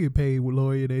when you get paid with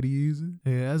lawyer that he using.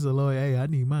 Yeah, that's a lawyer. Hey, I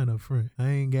need mine up front. I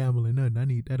ain't gambling nothing. I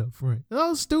need that up front.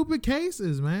 Those stupid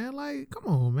cases, man. Like, come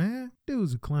on, man.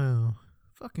 Dude's a clown.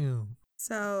 Fuck him.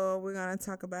 So we're gonna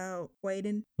talk about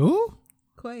Quaden. Who?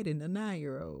 Quaden, the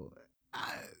 9-year-old.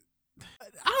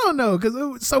 I don't know,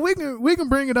 so we can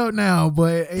bring it up now,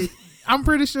 but I'm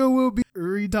pretty sure we'll be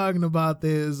talking about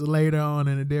this later on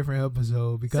in a different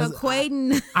episode because so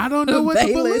Quaden, I don't know what to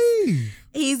believe.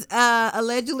 He's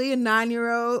allegedly a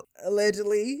 9-year-old.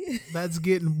 Allegedly, that's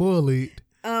getting bullied.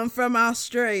 From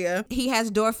Australia. He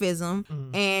has dwarfism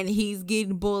and he's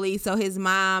getting bullied. So his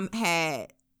mom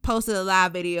had posted a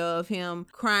live video of him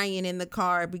crying in the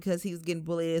car because he was getting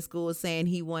bullied at school, saying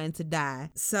he wanted to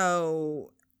die.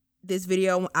 So this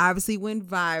video obviously went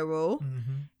viral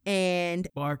and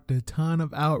sparked a ton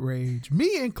of outrage,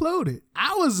 me included.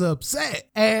 I was upset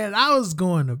and I was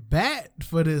going to bat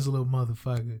for this little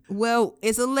motherfucker. Well,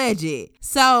 it's alleged.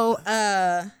 So,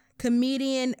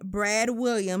 comedian Brad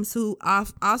Williams, who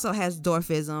also has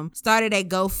dwarfism, started a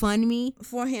GoFundMe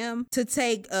for him to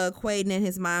take Quaden and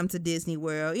his mom to Disney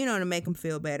World, to make him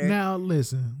feel better. Now,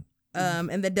 listen.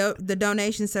 And the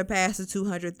donation surpassed the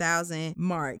 200,000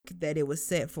 mark that it was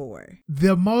set for.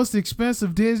 The most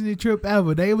expensive Disney trip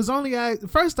ever. They was only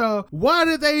first off, why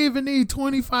did they even need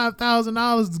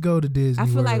 $25,000 to go to Disney? I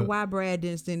feel World? like why Brad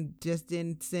didn't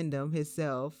send them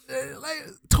himself. Like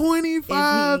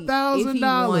 $25,000. If he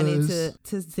wanted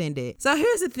to send it. So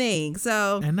here's the thing.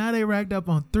 And now they racked up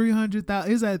on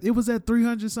 $300,000. It was at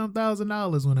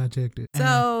 $300,000 when I checked it.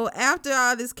 So after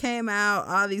all this came out,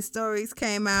 all these stories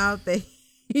came out that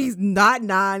he's not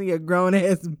 9, he's a grown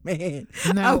ass man.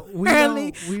 Now,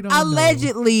 apparently, we don't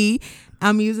allegedly, know.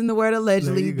 I'm using the word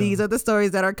allegedly. These are the stories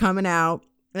that are coming out.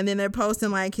 And then they're posting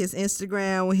like his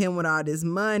Instagram with him with all this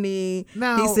money.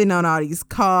 Now, he's sitting on all these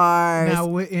cars.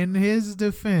 Now, in his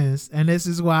defense, and this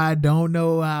is why I don't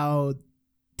know how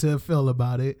to feel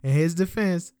about it. In his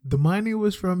defense, the money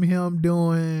was from him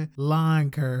doing line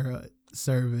care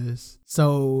service.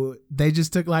 So they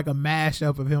just took like a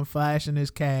mashup of him flashing his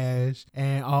cash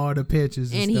and all the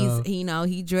pictures and stuff.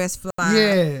 He dressed fly.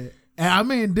 Yeah. And I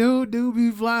mean, dude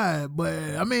be fly, but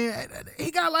I mean, he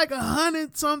got like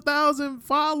 100-some thousand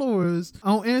followers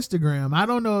on Instagram. I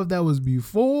don't know if that was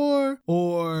before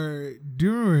or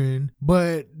during,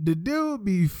 but the dude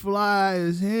be fly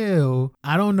as hell.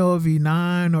 I don't know if he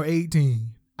 9 or 18.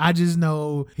 I just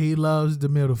know he loves the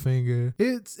middle finger.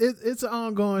 It's an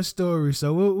ongoing story,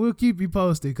 so we'll keep you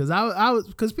posted.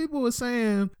 Because people were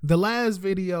saying the last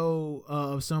video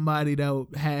of somebody that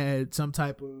had some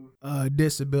type of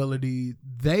disability,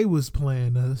 they was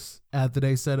playing us after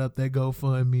they set up their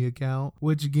GoFundMe account.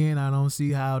 Which again, I don't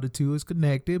see how the two is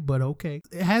connected, but okay.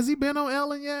 Has he been on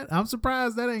Ellen yet? I'm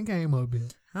surprised that ain't came up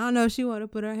yet. I don't know if she want to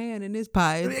put her hand in this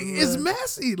pie. It's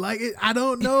messy. Like, I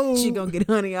don't know. She gonna get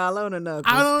honey all on her knuckles.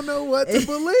 I don't know what to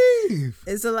believe.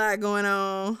 It's a lot going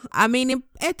on. I mean,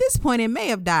 at this point, it may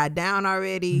have died down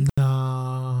already.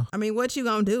 Nah. I mean, what you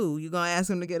gonna do? You gonna ask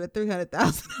him to get a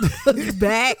 $300,000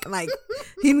 back? Like,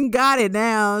 he done got it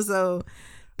now, so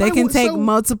they can take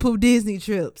multiple Disney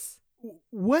trips.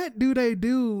 What do they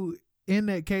do in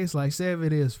that case? Like, say if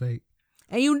it is fake.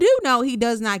 And you do know he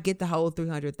does not get the whole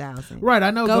 $300,000. Right,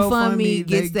 I know GoFundMe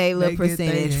gets their little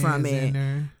percentage from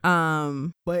it.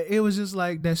 But it was just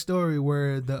like that story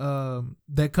where the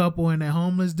that couple and that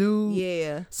homeless dude.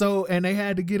 Yeah. So and they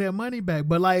had to get that money back.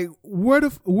 But like,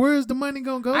 where's the money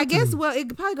gonna go? I guess it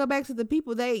could probably go back to the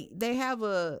people they have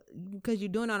because you're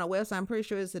doing it on a website. I'm pretty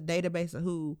sure it's a database of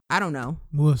who, I don't know.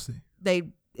 We'll see.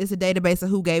 It's a database of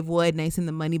who gave what and they send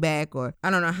the money back, or I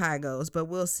don't know how it goes, but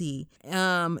we'll see.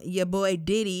 Your boy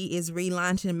Diddy is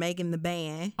relaunching Making the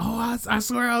Band. Oh, I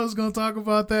swear I was gonna talk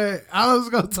about that.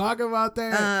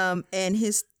 And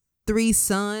his 3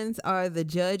 sons are the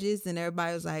judges, and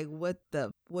everybody was like, what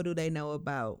do they know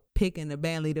about picking the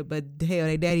band leader? But hell,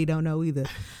 their daddy don't know either.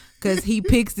 Because he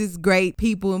picks these great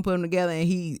people and put them together, and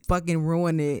he fucking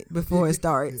ruined it before it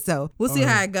starts. So we'll see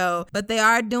how it go. But they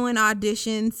are doing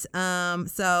auditions.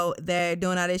 So they're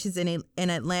doing auditions in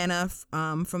Atlanta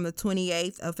from the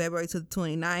 28th of February to the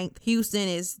 29th. Houston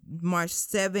is March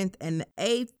 7th and the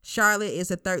 8th. Charlotte is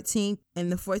the 13th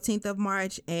and the 14th of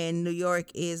March. And New York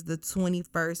is the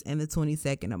 21st and the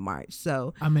 22nd of March.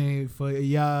 So I mean, for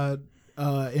y'all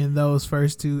in those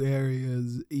first 2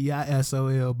 areas, y'all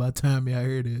SOL by the time y'all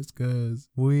hear this, because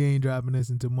we ain't dropping this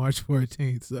until March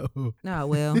 14th. So no,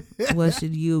 well, what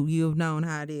should you've known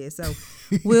how it is. So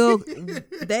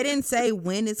they didn't say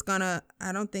when it's gonna.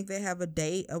 I don't think they have a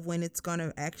date of when it's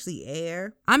gonna actually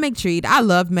air. I'm intrigued. I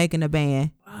love Making a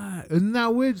Band. Now,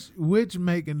 which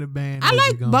Making the Band? I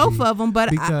like both of them,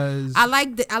 but because I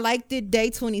liked it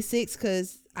Day 26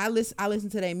 because I listen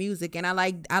to their music, and I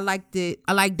liked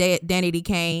Danny D.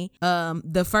 Kane.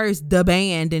 The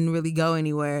band didn't really go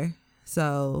anywhere,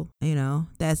 so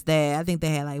that's that. I think they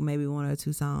had like maybe 1 or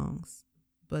 2 songs,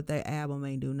 but their album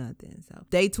ain't do nothing. So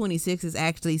Day 26 is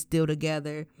actually still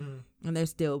together, and they're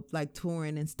still like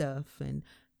touring and stuff and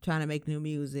trying to make new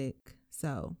music.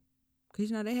 So, cause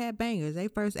they had bangers. Their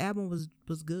first album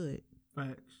was good.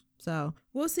 Right. So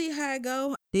we'll see how it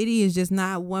go. Diddy is just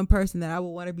not one person that I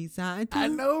would want to be signed to. I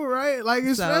know, right? Like,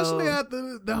 especially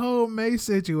after the whole May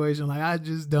situation. Like, I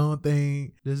just don't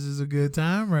think this is a good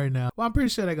time right now. Well, I'm pretty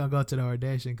sure they're going to go to the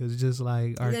audition because just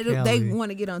like R. Kelly. They want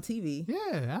to get on TV.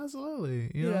 Yeah,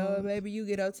 absolutely. You know, maybe you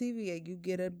get on TV and you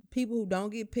get people who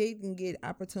don't get picked and get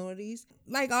opportunities.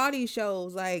 Like all these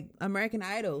shows, like American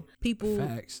Idol. People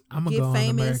Facts. I'm going to go on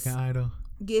American Idol.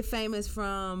 Get famous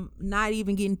from not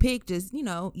even getting picked, just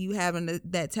you having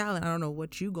that talent. I don't know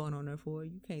what you going on there for.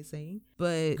 You can't sing,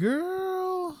 but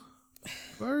girl,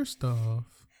 first off,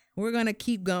 we're gonna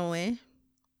keep going.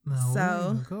 No,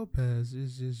 so go past.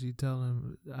 It's just you tell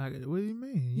him. What do you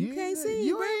mean? You can't sing.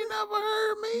 You ain't never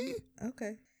heard me.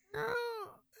 Okay, girl.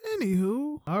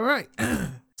 Anywho, all right.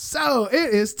 So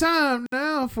it is time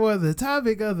now for the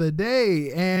topic of the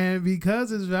day, and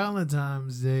because it's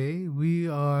Valentine's Day, we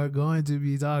are going to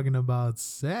be talking about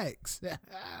sex.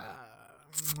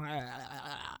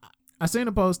 I seen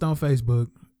a post on Facebook,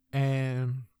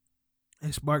 and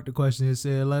it sparked the question. It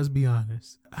said, "Let's be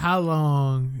honest. How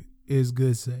long is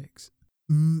good sex?"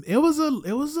 It was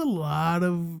a lot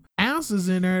of answers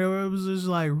in there where it was just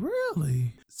like,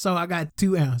 really? So I got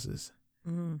 2 answers.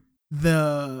 Mm-hmm.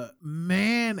 The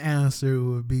man answer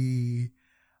would be,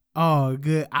 a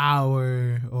good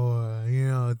hour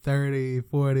or, 30,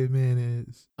 40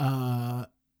 minutes. The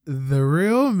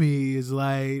real me is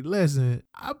like, listen,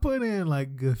 I put in like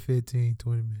a good 15,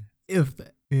 20 minutes. If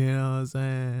that, you know what I'm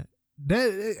saying?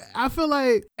 That I feel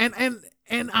like,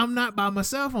 and I'm not by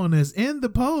myself on this. In the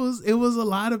post, it was a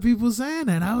lot of people saying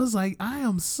that. I was like, I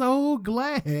am so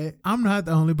glad I'm not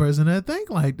the only person that think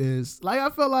like this. Like, I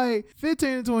feel like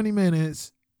 15 to 20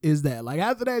 minutes is that. Like,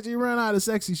 after that, you run out of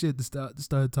sexy shit to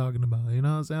start talking about. You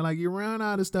know what I'm saying? Like, you run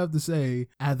out of stuff to say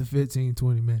after 15,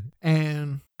 20 minutes.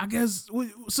 And I guess,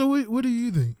 so what do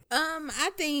you think?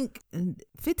 I think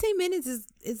 15 minutes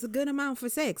is a good amount for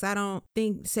sex. I don't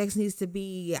think sex needs to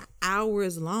be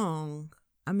hours long.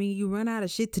 I mean, you run out of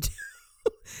shit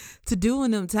to do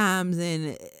in them times,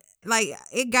 and like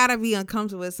it gotta be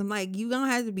uncomfortable. So I'm like, you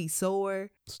gonna have to be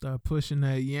sore. Start pushing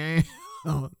that yam,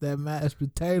 that mashed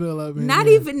potato up in Not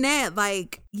there. even that.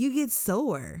 Like, you get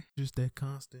sore. Just that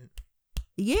constant.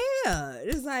 Yeah,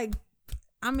 it's like,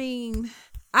 I mean,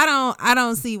 I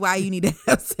don't see why you need to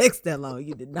have sex that long.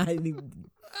 You did not even.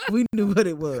 We knew what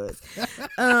it was.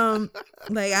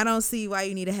 Like I don't see why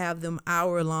you need to have them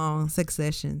hour-long sex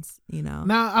sessions. You know.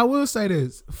 Now I will say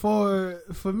this for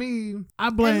me, I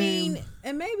blame. I mean,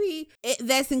 and maybe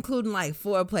that's including like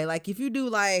foreplay. Like if you do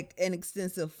like an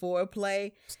extensive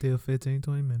foreplay, still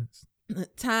 15-20 minutes.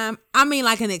 Time. I mean,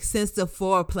 like an extensive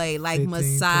foreplay, like 15,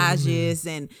 massages,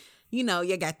 and you know,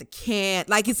 you got the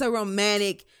like it's a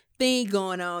romantic thing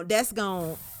going on. That's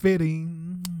going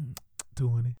fitting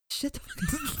 20. Shut the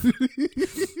fuck up.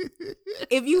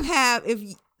 if you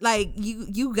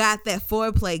got that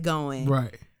foreplay going,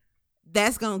 right?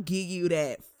 That's gonna give you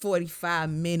that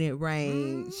 45-minute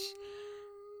range.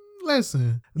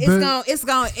 Listen, it's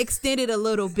gonna extend it a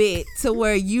little bit to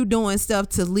where you doing stuff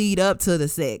to lead up to the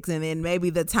sex, and then maybe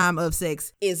the time of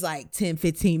sex is like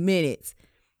 10-15 minutes.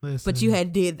 Listen, but you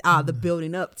had did all the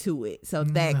building up to it, so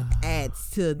that adds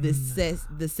to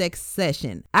the sex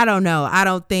session. I don't know. I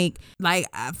don't think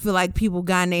I feel like people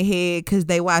got in their head because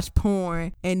they watch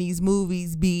porn and these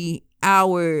movies be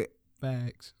hour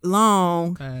Facts.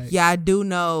 long. Facts. Yeah, I do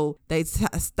know they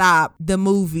stop the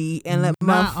movie and let.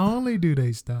 Not only do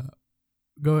they stop.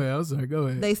 Go ahead. I'm sorry. Go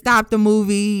ahead. They stop the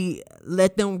movie,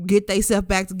 let them get themselves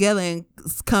back together and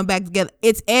come back together.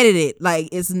 It's edited. Like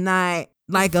it's not.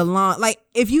 Like a long, like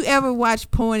if you ever watch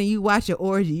porn and you watch an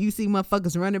orgy, you see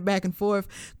motherfuckers running back and forth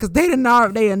because they done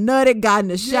nutted, got in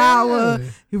the shower,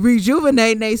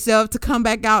 rejuvenating themselves to come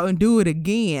back out and do it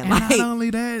again. And not only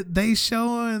that, they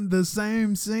showing the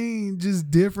same scene, just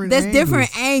different. That's angles.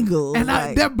 Different angles, and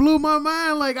that blew my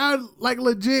mind. Like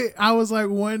legit, I was like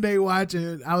one day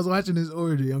I was watching this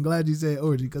orgy. I'm glad you said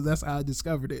orgy because that's how I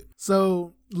discovered it.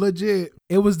 So legit,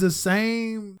 it was the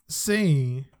same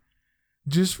scene.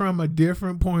 Just from a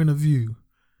different point of view.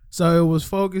 So it was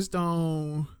focused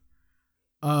on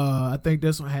I think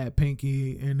this one had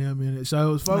Pinky and them in it. So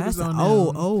it was focused on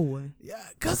them. Yeah,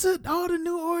 cause all the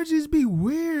new orgies be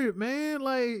weird, man.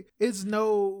 Like it's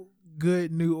no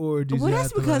good new orgies. Well,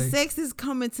 that's because sex is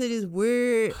coming to this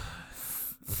weird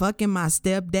fucking my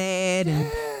stepdad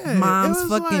and mom's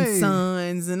fucking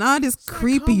sons and all this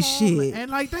creepy shit.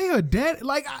 And like they are dead.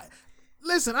 Like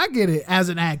listen, I get it. As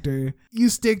an actor, you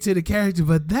stick to the character,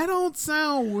 but that don't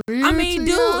sound weird. I mean,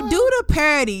 do the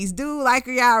parodies. Do like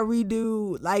y'all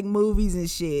redo like movies and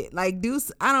shit. Like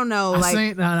I don't know.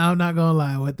 I'm not gonna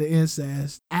lie. With the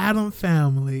incest, Adam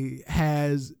Family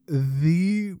has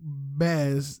the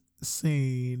best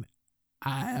scene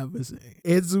I ever seen.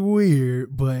 It's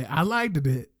weird, but I liked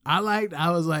it. I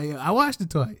watched it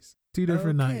twice. 2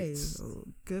 different nights.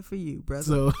 Good for you,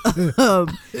 brother. So,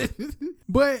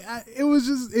 but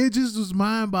it just was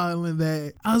mind boggling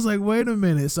that I was like, wait a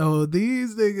minute. So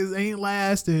these niggas ain't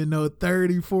lasting no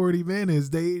 30, 40 minutes.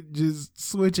 They just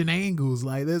switching angles.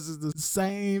 Like this is the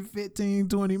same 15,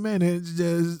 20 minutes,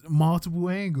 just multiple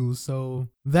angles. So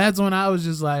that's when I was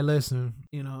just like, listen,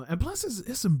 you know, and plus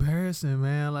it's embarrassing,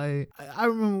 man. Like I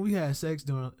remember we had sex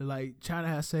doing trying to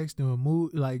have sex doing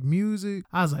music.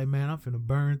 I was like, man, I'm finna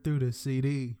burn through the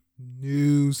CD.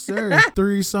 No, sir.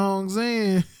 3 songs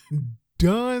in.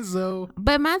 Done so.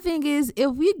 But my thing is,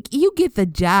 if you get the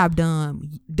job done,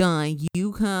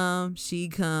 you come, she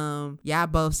come, y'all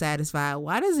both satisfied.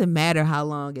 Why does it matter how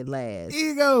long it lasts?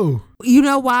 Ego. You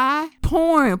know why?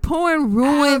 Porn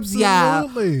ruins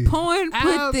Absolutely. y'all. Porn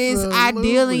put this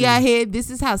ideal in your head.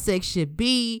 This is how sex should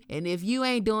be. And if you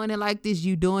ain't doing it like this,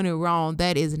 you doing it wrong.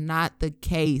 That is not the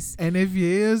case. And if you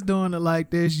is doing it like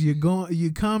this, you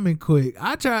coming quick.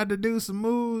 I tried to do some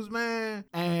moves, man,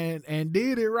 and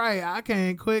did it right. I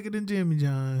came quicker than Jimmy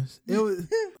John's. It was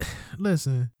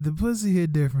listen, the pussy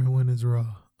hit different when it's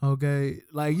raw. Okay,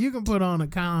 like you can put on a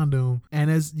condom and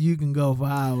you can go for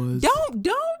hours.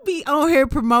 Don't be on here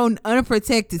promoting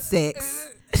unprotected sex.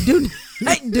 Do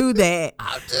not do that.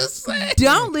 I'm just saying.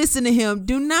 Don't listen to him.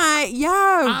 Do not,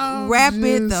 y'all wrap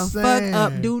it the fuck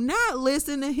up. Do not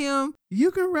listen to him. You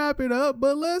can wrap it up,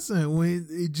 but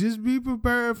listen, just be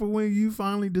prepared for when you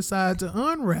finally decide to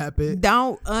unwrap it.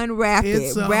 Don't unwrap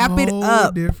it. Wrap it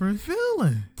up. Different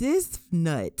feeling. This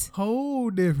nut. Whole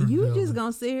different feeling. Just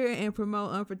gonna sit here and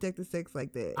promote unprotected sex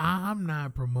like that. I'm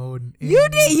not promoting anything. You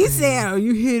did. You said,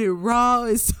 you hit it raw.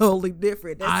 It's totally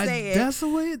different. That's the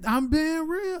way I'm being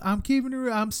real. I'm keeping it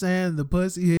real. I'm saying the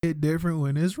pussy hit different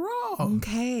when it's raw.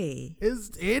 Okay.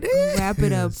 It is. Wrap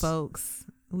it up, folks.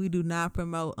 We do not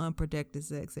promote unprotected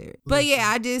sex here. But yeah,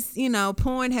 I just,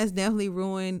 porn has definitely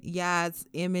ruined y'all's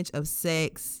image of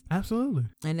sex. Absolutely.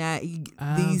 And that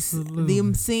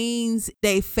them scenes,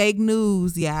 they fake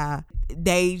news, y'all.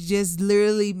 They just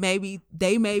literally maybe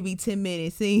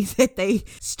 10-minute scenes that they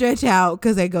stretch out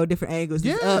because they go different angles.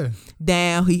 Just up,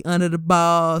 down, he under the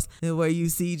balls, and where you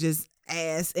see just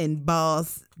ass and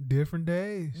balls. Different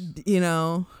days.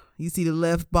 You see the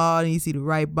left ball and you see the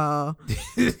right ball.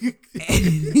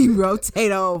 And you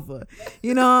rotate over.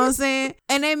 You know what I'm saying?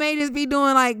 And they may just be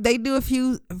doing they do a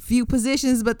few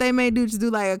positions, but they may just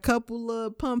do a couple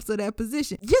of pumps of that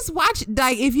position. Just watch,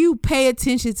 if you pay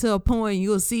attention to a porn,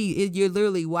 you'll see you're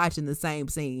literally watching the same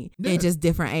scene in just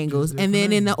different angles. And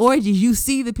then in the orgies, you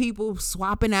see the people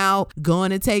swapping out, going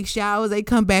to take showers. They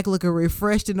come back looking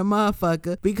refreshed in the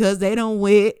motherfucker because they don't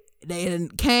wet. They done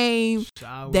came.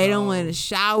 They don't want to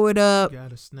showered up.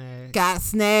 Got a snack.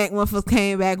 Motherfuckers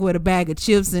came back with a bag of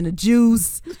chips and a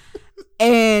juice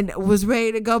and was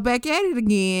ready to go back at it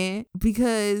again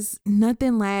because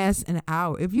nothing lasts an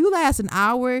hour. If you last an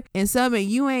hour and something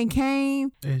you ain't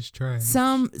came, it's trash.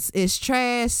 It's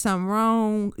trash. Something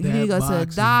wrong. You need to go to a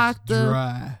doctor.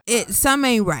 Dry. Some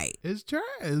ain't right. It's trash.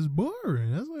 It's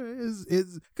boring. That's what it is.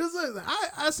 It's because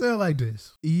I say it like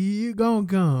this. You gonna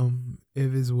come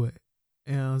if it's wet.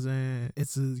 You know what I'm saying?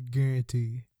 It's a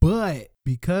guarantee. But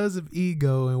because of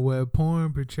ego and what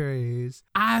porn portrays,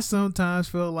 I sometimes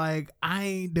feel like I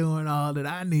ain't doing all that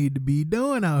I need to be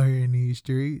doing out here in these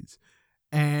streets.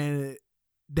 And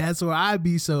that's where I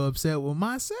be so upset with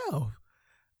myself.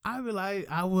 I be like,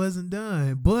 I wasn't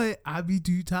done, but I be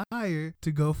too tired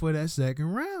to go for that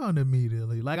second round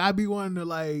immediately. I be wanting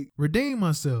to redeem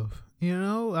myself.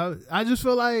 I just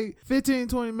feel like 15,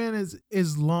 20 minutes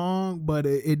is long, but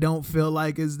it don't feel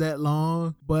like it's that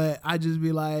long. But I just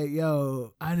be like,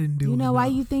 yo, I didn't do enough. You know why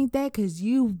you think that? Because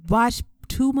you watch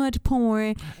too much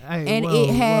porn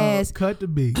cut the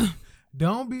beat.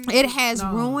 It has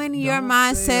ruined your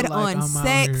mindset on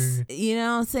sex. You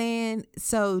know what I'm saying?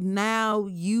 So now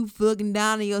you looking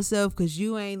down on yourself because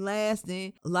you ain't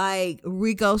lasting like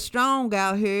Rico Strong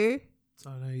out here. So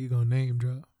now you gonna name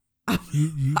drop.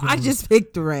 I just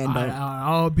picked a random.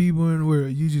 All people in the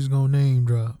world, you just gonna name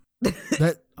drop.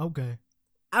 That okay.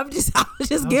 I was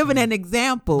just giving an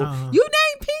example. You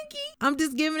named Pinky. I'm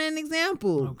just giving an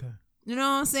example. Okay. You know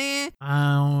what I'm saying?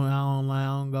 I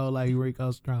don't go like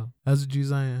Rico Strong. That's what you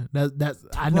saying. That's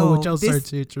I know what your search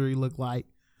history look like.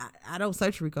 I don't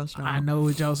search Rico Strong. I know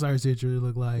what your search history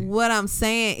look like. What I'm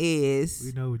saying is,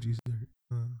 we know what you search.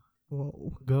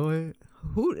 Whoa. Go ahead.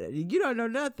 You don't know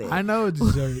nothing. I know what you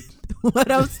searched.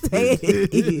 What I'm saying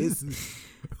is,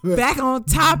 back on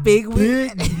topic.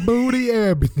 Big booty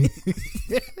everything.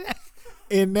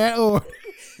 In that order.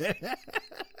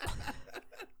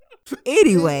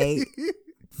 Anyway.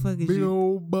 Big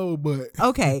old bow butt.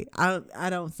 Okay, I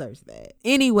don't search that.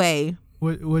 Anyway.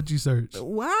 What you search?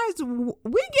 Why is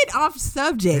we get off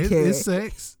subject here? It's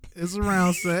sex. It's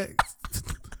around sex.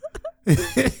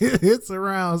 It's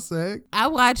around sex. I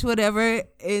watch whatever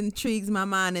intrigues my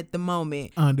mind at the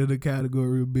moment. Under the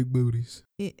category of big booties.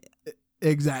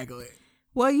 Exactly.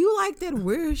 Well, you like that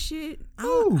weird shit? I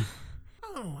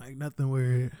don't like nothing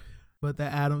weird. But the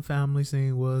Adam Family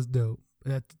scene was dope.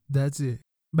 That's it.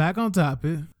 Back on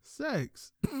topic.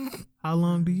 Sex. How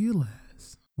long do you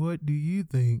last? What do you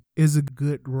think is a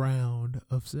good round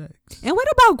of sex? And what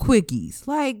about quickies?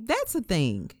 That's a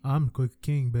thing. I'm a quick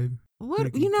king, baby.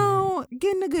 What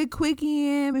getting a good quickie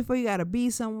in before you gotta be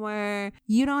somewhere.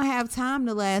 You don't have time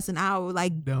to last an hour.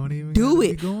 Don't even do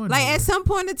it. At some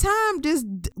point in time,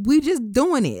 we just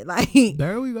doing it.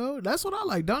 There we go. That's what I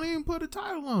like. Don't even put a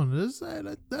title on it. Just say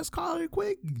let's call it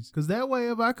quickies. Because that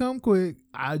way, if I come quick,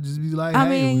 I just be like,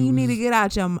 you need to get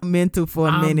out your mental for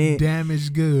a minute.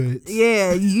 Damaged goods.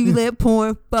 Yeah, you let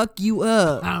porn fuck you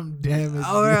up. I'm damaged.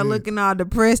 Or looking all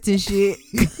depressed and shit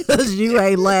because you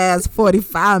ain't last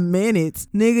 45 minutes.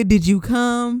 Nigga, did you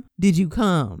come?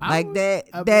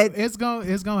 That it's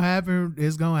gonna happen.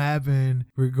 It's gonna happen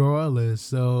regardless.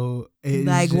 So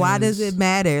why does it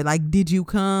matter? Did you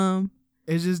come?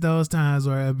 It's just those times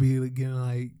where I'd be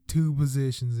getting two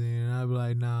positions in, and I'd be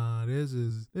like, nah, this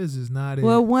is not it.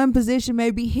 Well, one position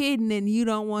may be hidden, and you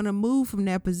don't want to move from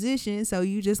that position, so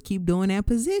you just keep doing that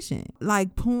position.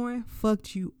 Porn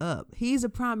fucked you up. He's a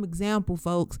prime example,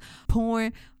 folks.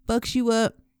 Porn fucks you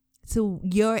up. So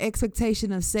your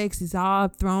expectation of sex is all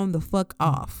thrown the fuck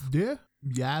off. Yeah,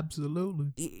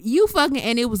 absolutely. You fucking,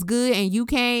 and it was good, and you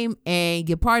came, and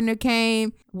your partner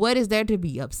came. What is there to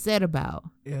be upset about?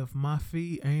 If my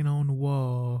feet ain't on the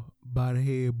wall by the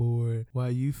headboard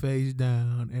while you face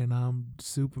down and I'm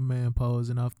Superman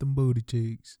posing off them booty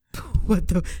cheeks, What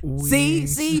the?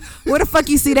 See, where the fuck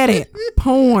you see that at?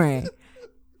 Porn.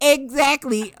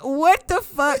 Exactly. What the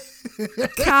fuck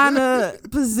kind of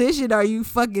position are you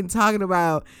fucking talking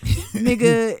about?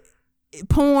 Nigga,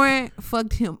 porn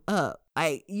fucked him up.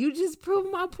 Like, you just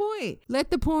proved my point. Let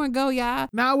the porn go, y'all.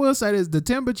 Now, I will say this. The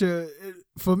temperature,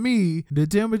 for me, the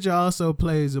temperature also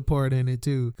plays a part in it,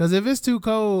 too. Because if it's too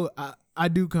cold, I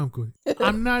do come quick.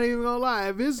 I'm not even gonna lie.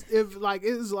 If it's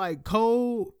like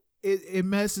cold, it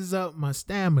messes up my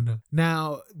stamina.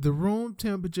 Now, the room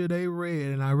temperature they read,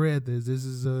 and I read this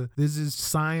is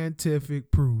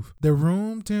scientific proof. The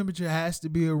room temperature has to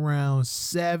be around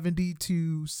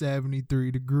 72,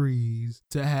 73 degrees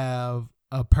to have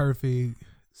a perfect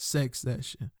sex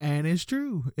session. And it's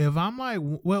true. If I'm like,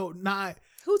 well, not.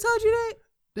 Who told you that?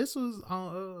 This was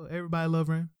on Everybody Love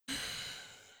Rain.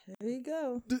 There you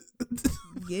go.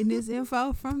 Getting this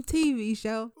info from TV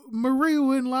show. Marie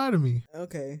wouldn't lie to me.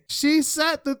 Okay. She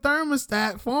set the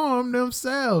thermostat for them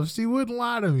themselves. She wouldn't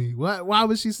lie to me. Why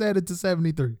would she set it to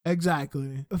 73?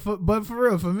 Exactly. But for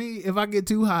real, for me, if I get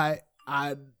too hot,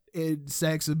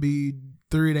 sex would be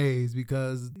 3 days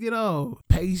because,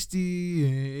 pasty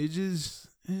and it just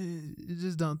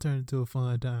don't turn into a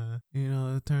fun time.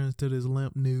 It turns to this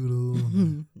limp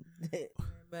noodle.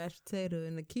 Mashed potato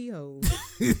in the keyhole.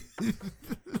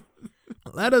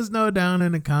 Let us know down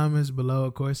in the comments below,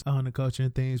 of course, on the Culture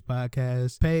and Things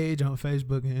podcast page on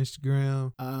Facebook and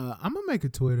Instagram. I'm gonna make a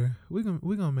Twitter. We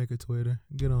gonna make a Twitter.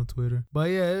 Get on Twitter. But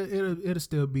yeah, it'll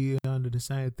still be under the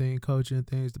same thing, Culture and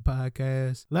Things, the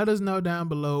podcast. Let us know down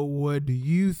below, what do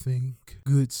you think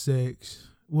good sex?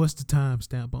 What's the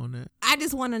timestamp on that? I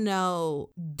just want to know,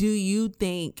 do you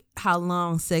think how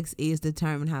long sex is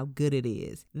determine how good it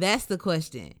is? That's the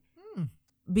question.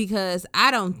 Because I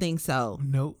don't think so.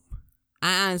 Nope.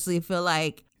 I honestly feel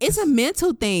like it's a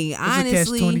mental thing. It's a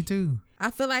catch-22.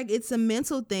 I feel like it's a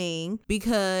mental thing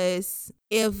because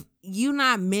if you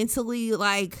not mentally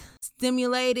like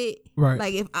stimulated, right?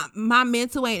 Like if my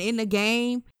mental ain't in the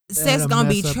game, sex gonna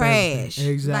be trash.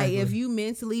 Exactly. Like if you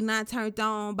mentally not turned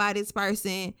on by this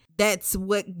person, that's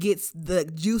what gets the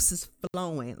juices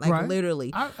flowing. Like right.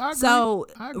 Literally. I agree. So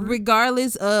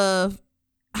regardless of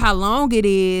how long it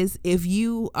is, if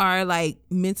you are like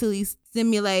mentally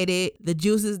stimulated, the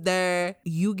juice is there,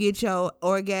 you get your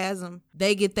orgasm,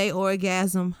 they get their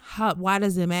orgasm. Why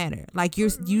does it matter? Like you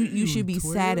should be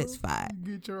satisfied.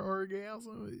 You get your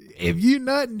orgasm. If you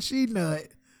nut and she nut.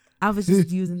 I was just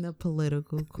using the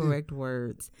political correct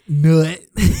words. Nut.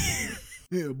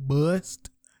 Bust.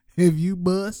 If you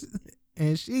bust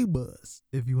and she bust.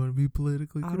 If you want to be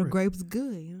politically correct. All the grapes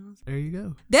good, There you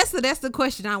go. That's the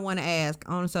question I want to ask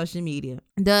on social media.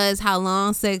 Does how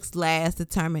long sex lasts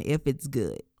determine if it's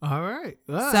good? All right.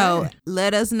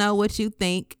 Let us know what you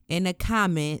think in the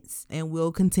comments, and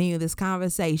we'll continue this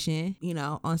conversation,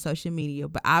 on social media.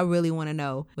 But I really want to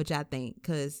know what y'all think,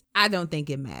 because I don't think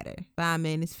it matters. 5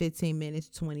 minutes, 15 minutes,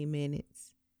 20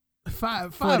 minutes.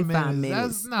 45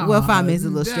 minutes. That's 5 minutes is a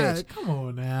little stretch. Come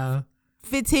on now.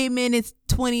 15 minutes,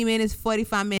 20 minutes,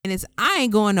 45 minutes. I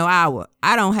ain't going no hour.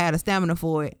 I don't have the stamina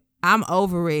for it. I'm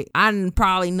over it. I done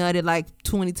probably nutted like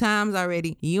 20 times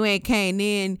already. You ain't came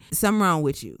in. Something wrong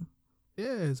with you.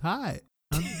 Yeah, it's hot.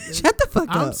 Shut the fuck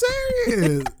up. I'm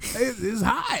serious. It's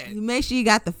hot. Make sure you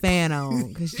got the fan on,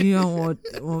 because you don't want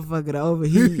motherfucker to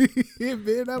overheat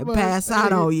and pass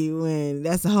out on you, and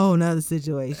that's a whole nother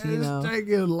situation,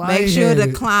 Make sure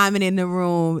the climate in the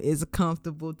room is a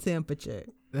comfortable temperature.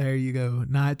 There you go.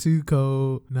 Not too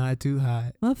cold, not too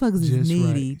hot. Motherfuckers is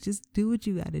needy. Right. Just do what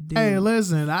you gotta do. Hey,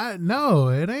 listen, no,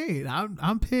 it ain't.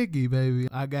 I'm picky, baby.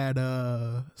 I got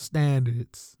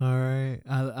standards. All right.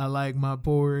 I like my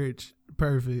porridge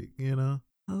perfect,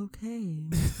 Okay,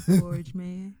 Mr. Porridge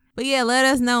Man. But yeah, let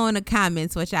us know in the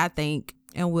comments what y'all think,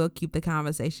 and we'll keep the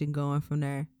conversation going from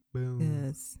there. Boom.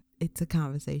 Because it's a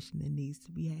conversation that needs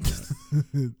to be had.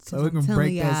 So we can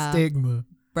break that stigma.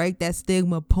 Break that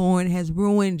stigma. Porn has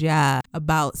ruined y'all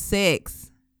about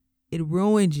sex. It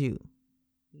ruined you.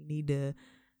 You need to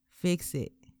fix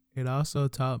it. It also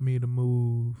taught me to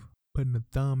move, putting the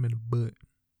thumb in the butt,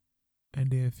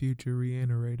 and then Future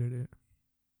reiterated it.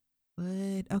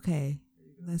 But okay,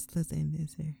 let's end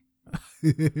this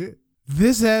here.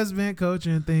 This has been Culture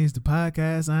and Things, the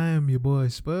podcast. I am your boy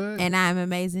Spud, and I'm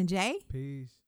Amazing Jay. Peace.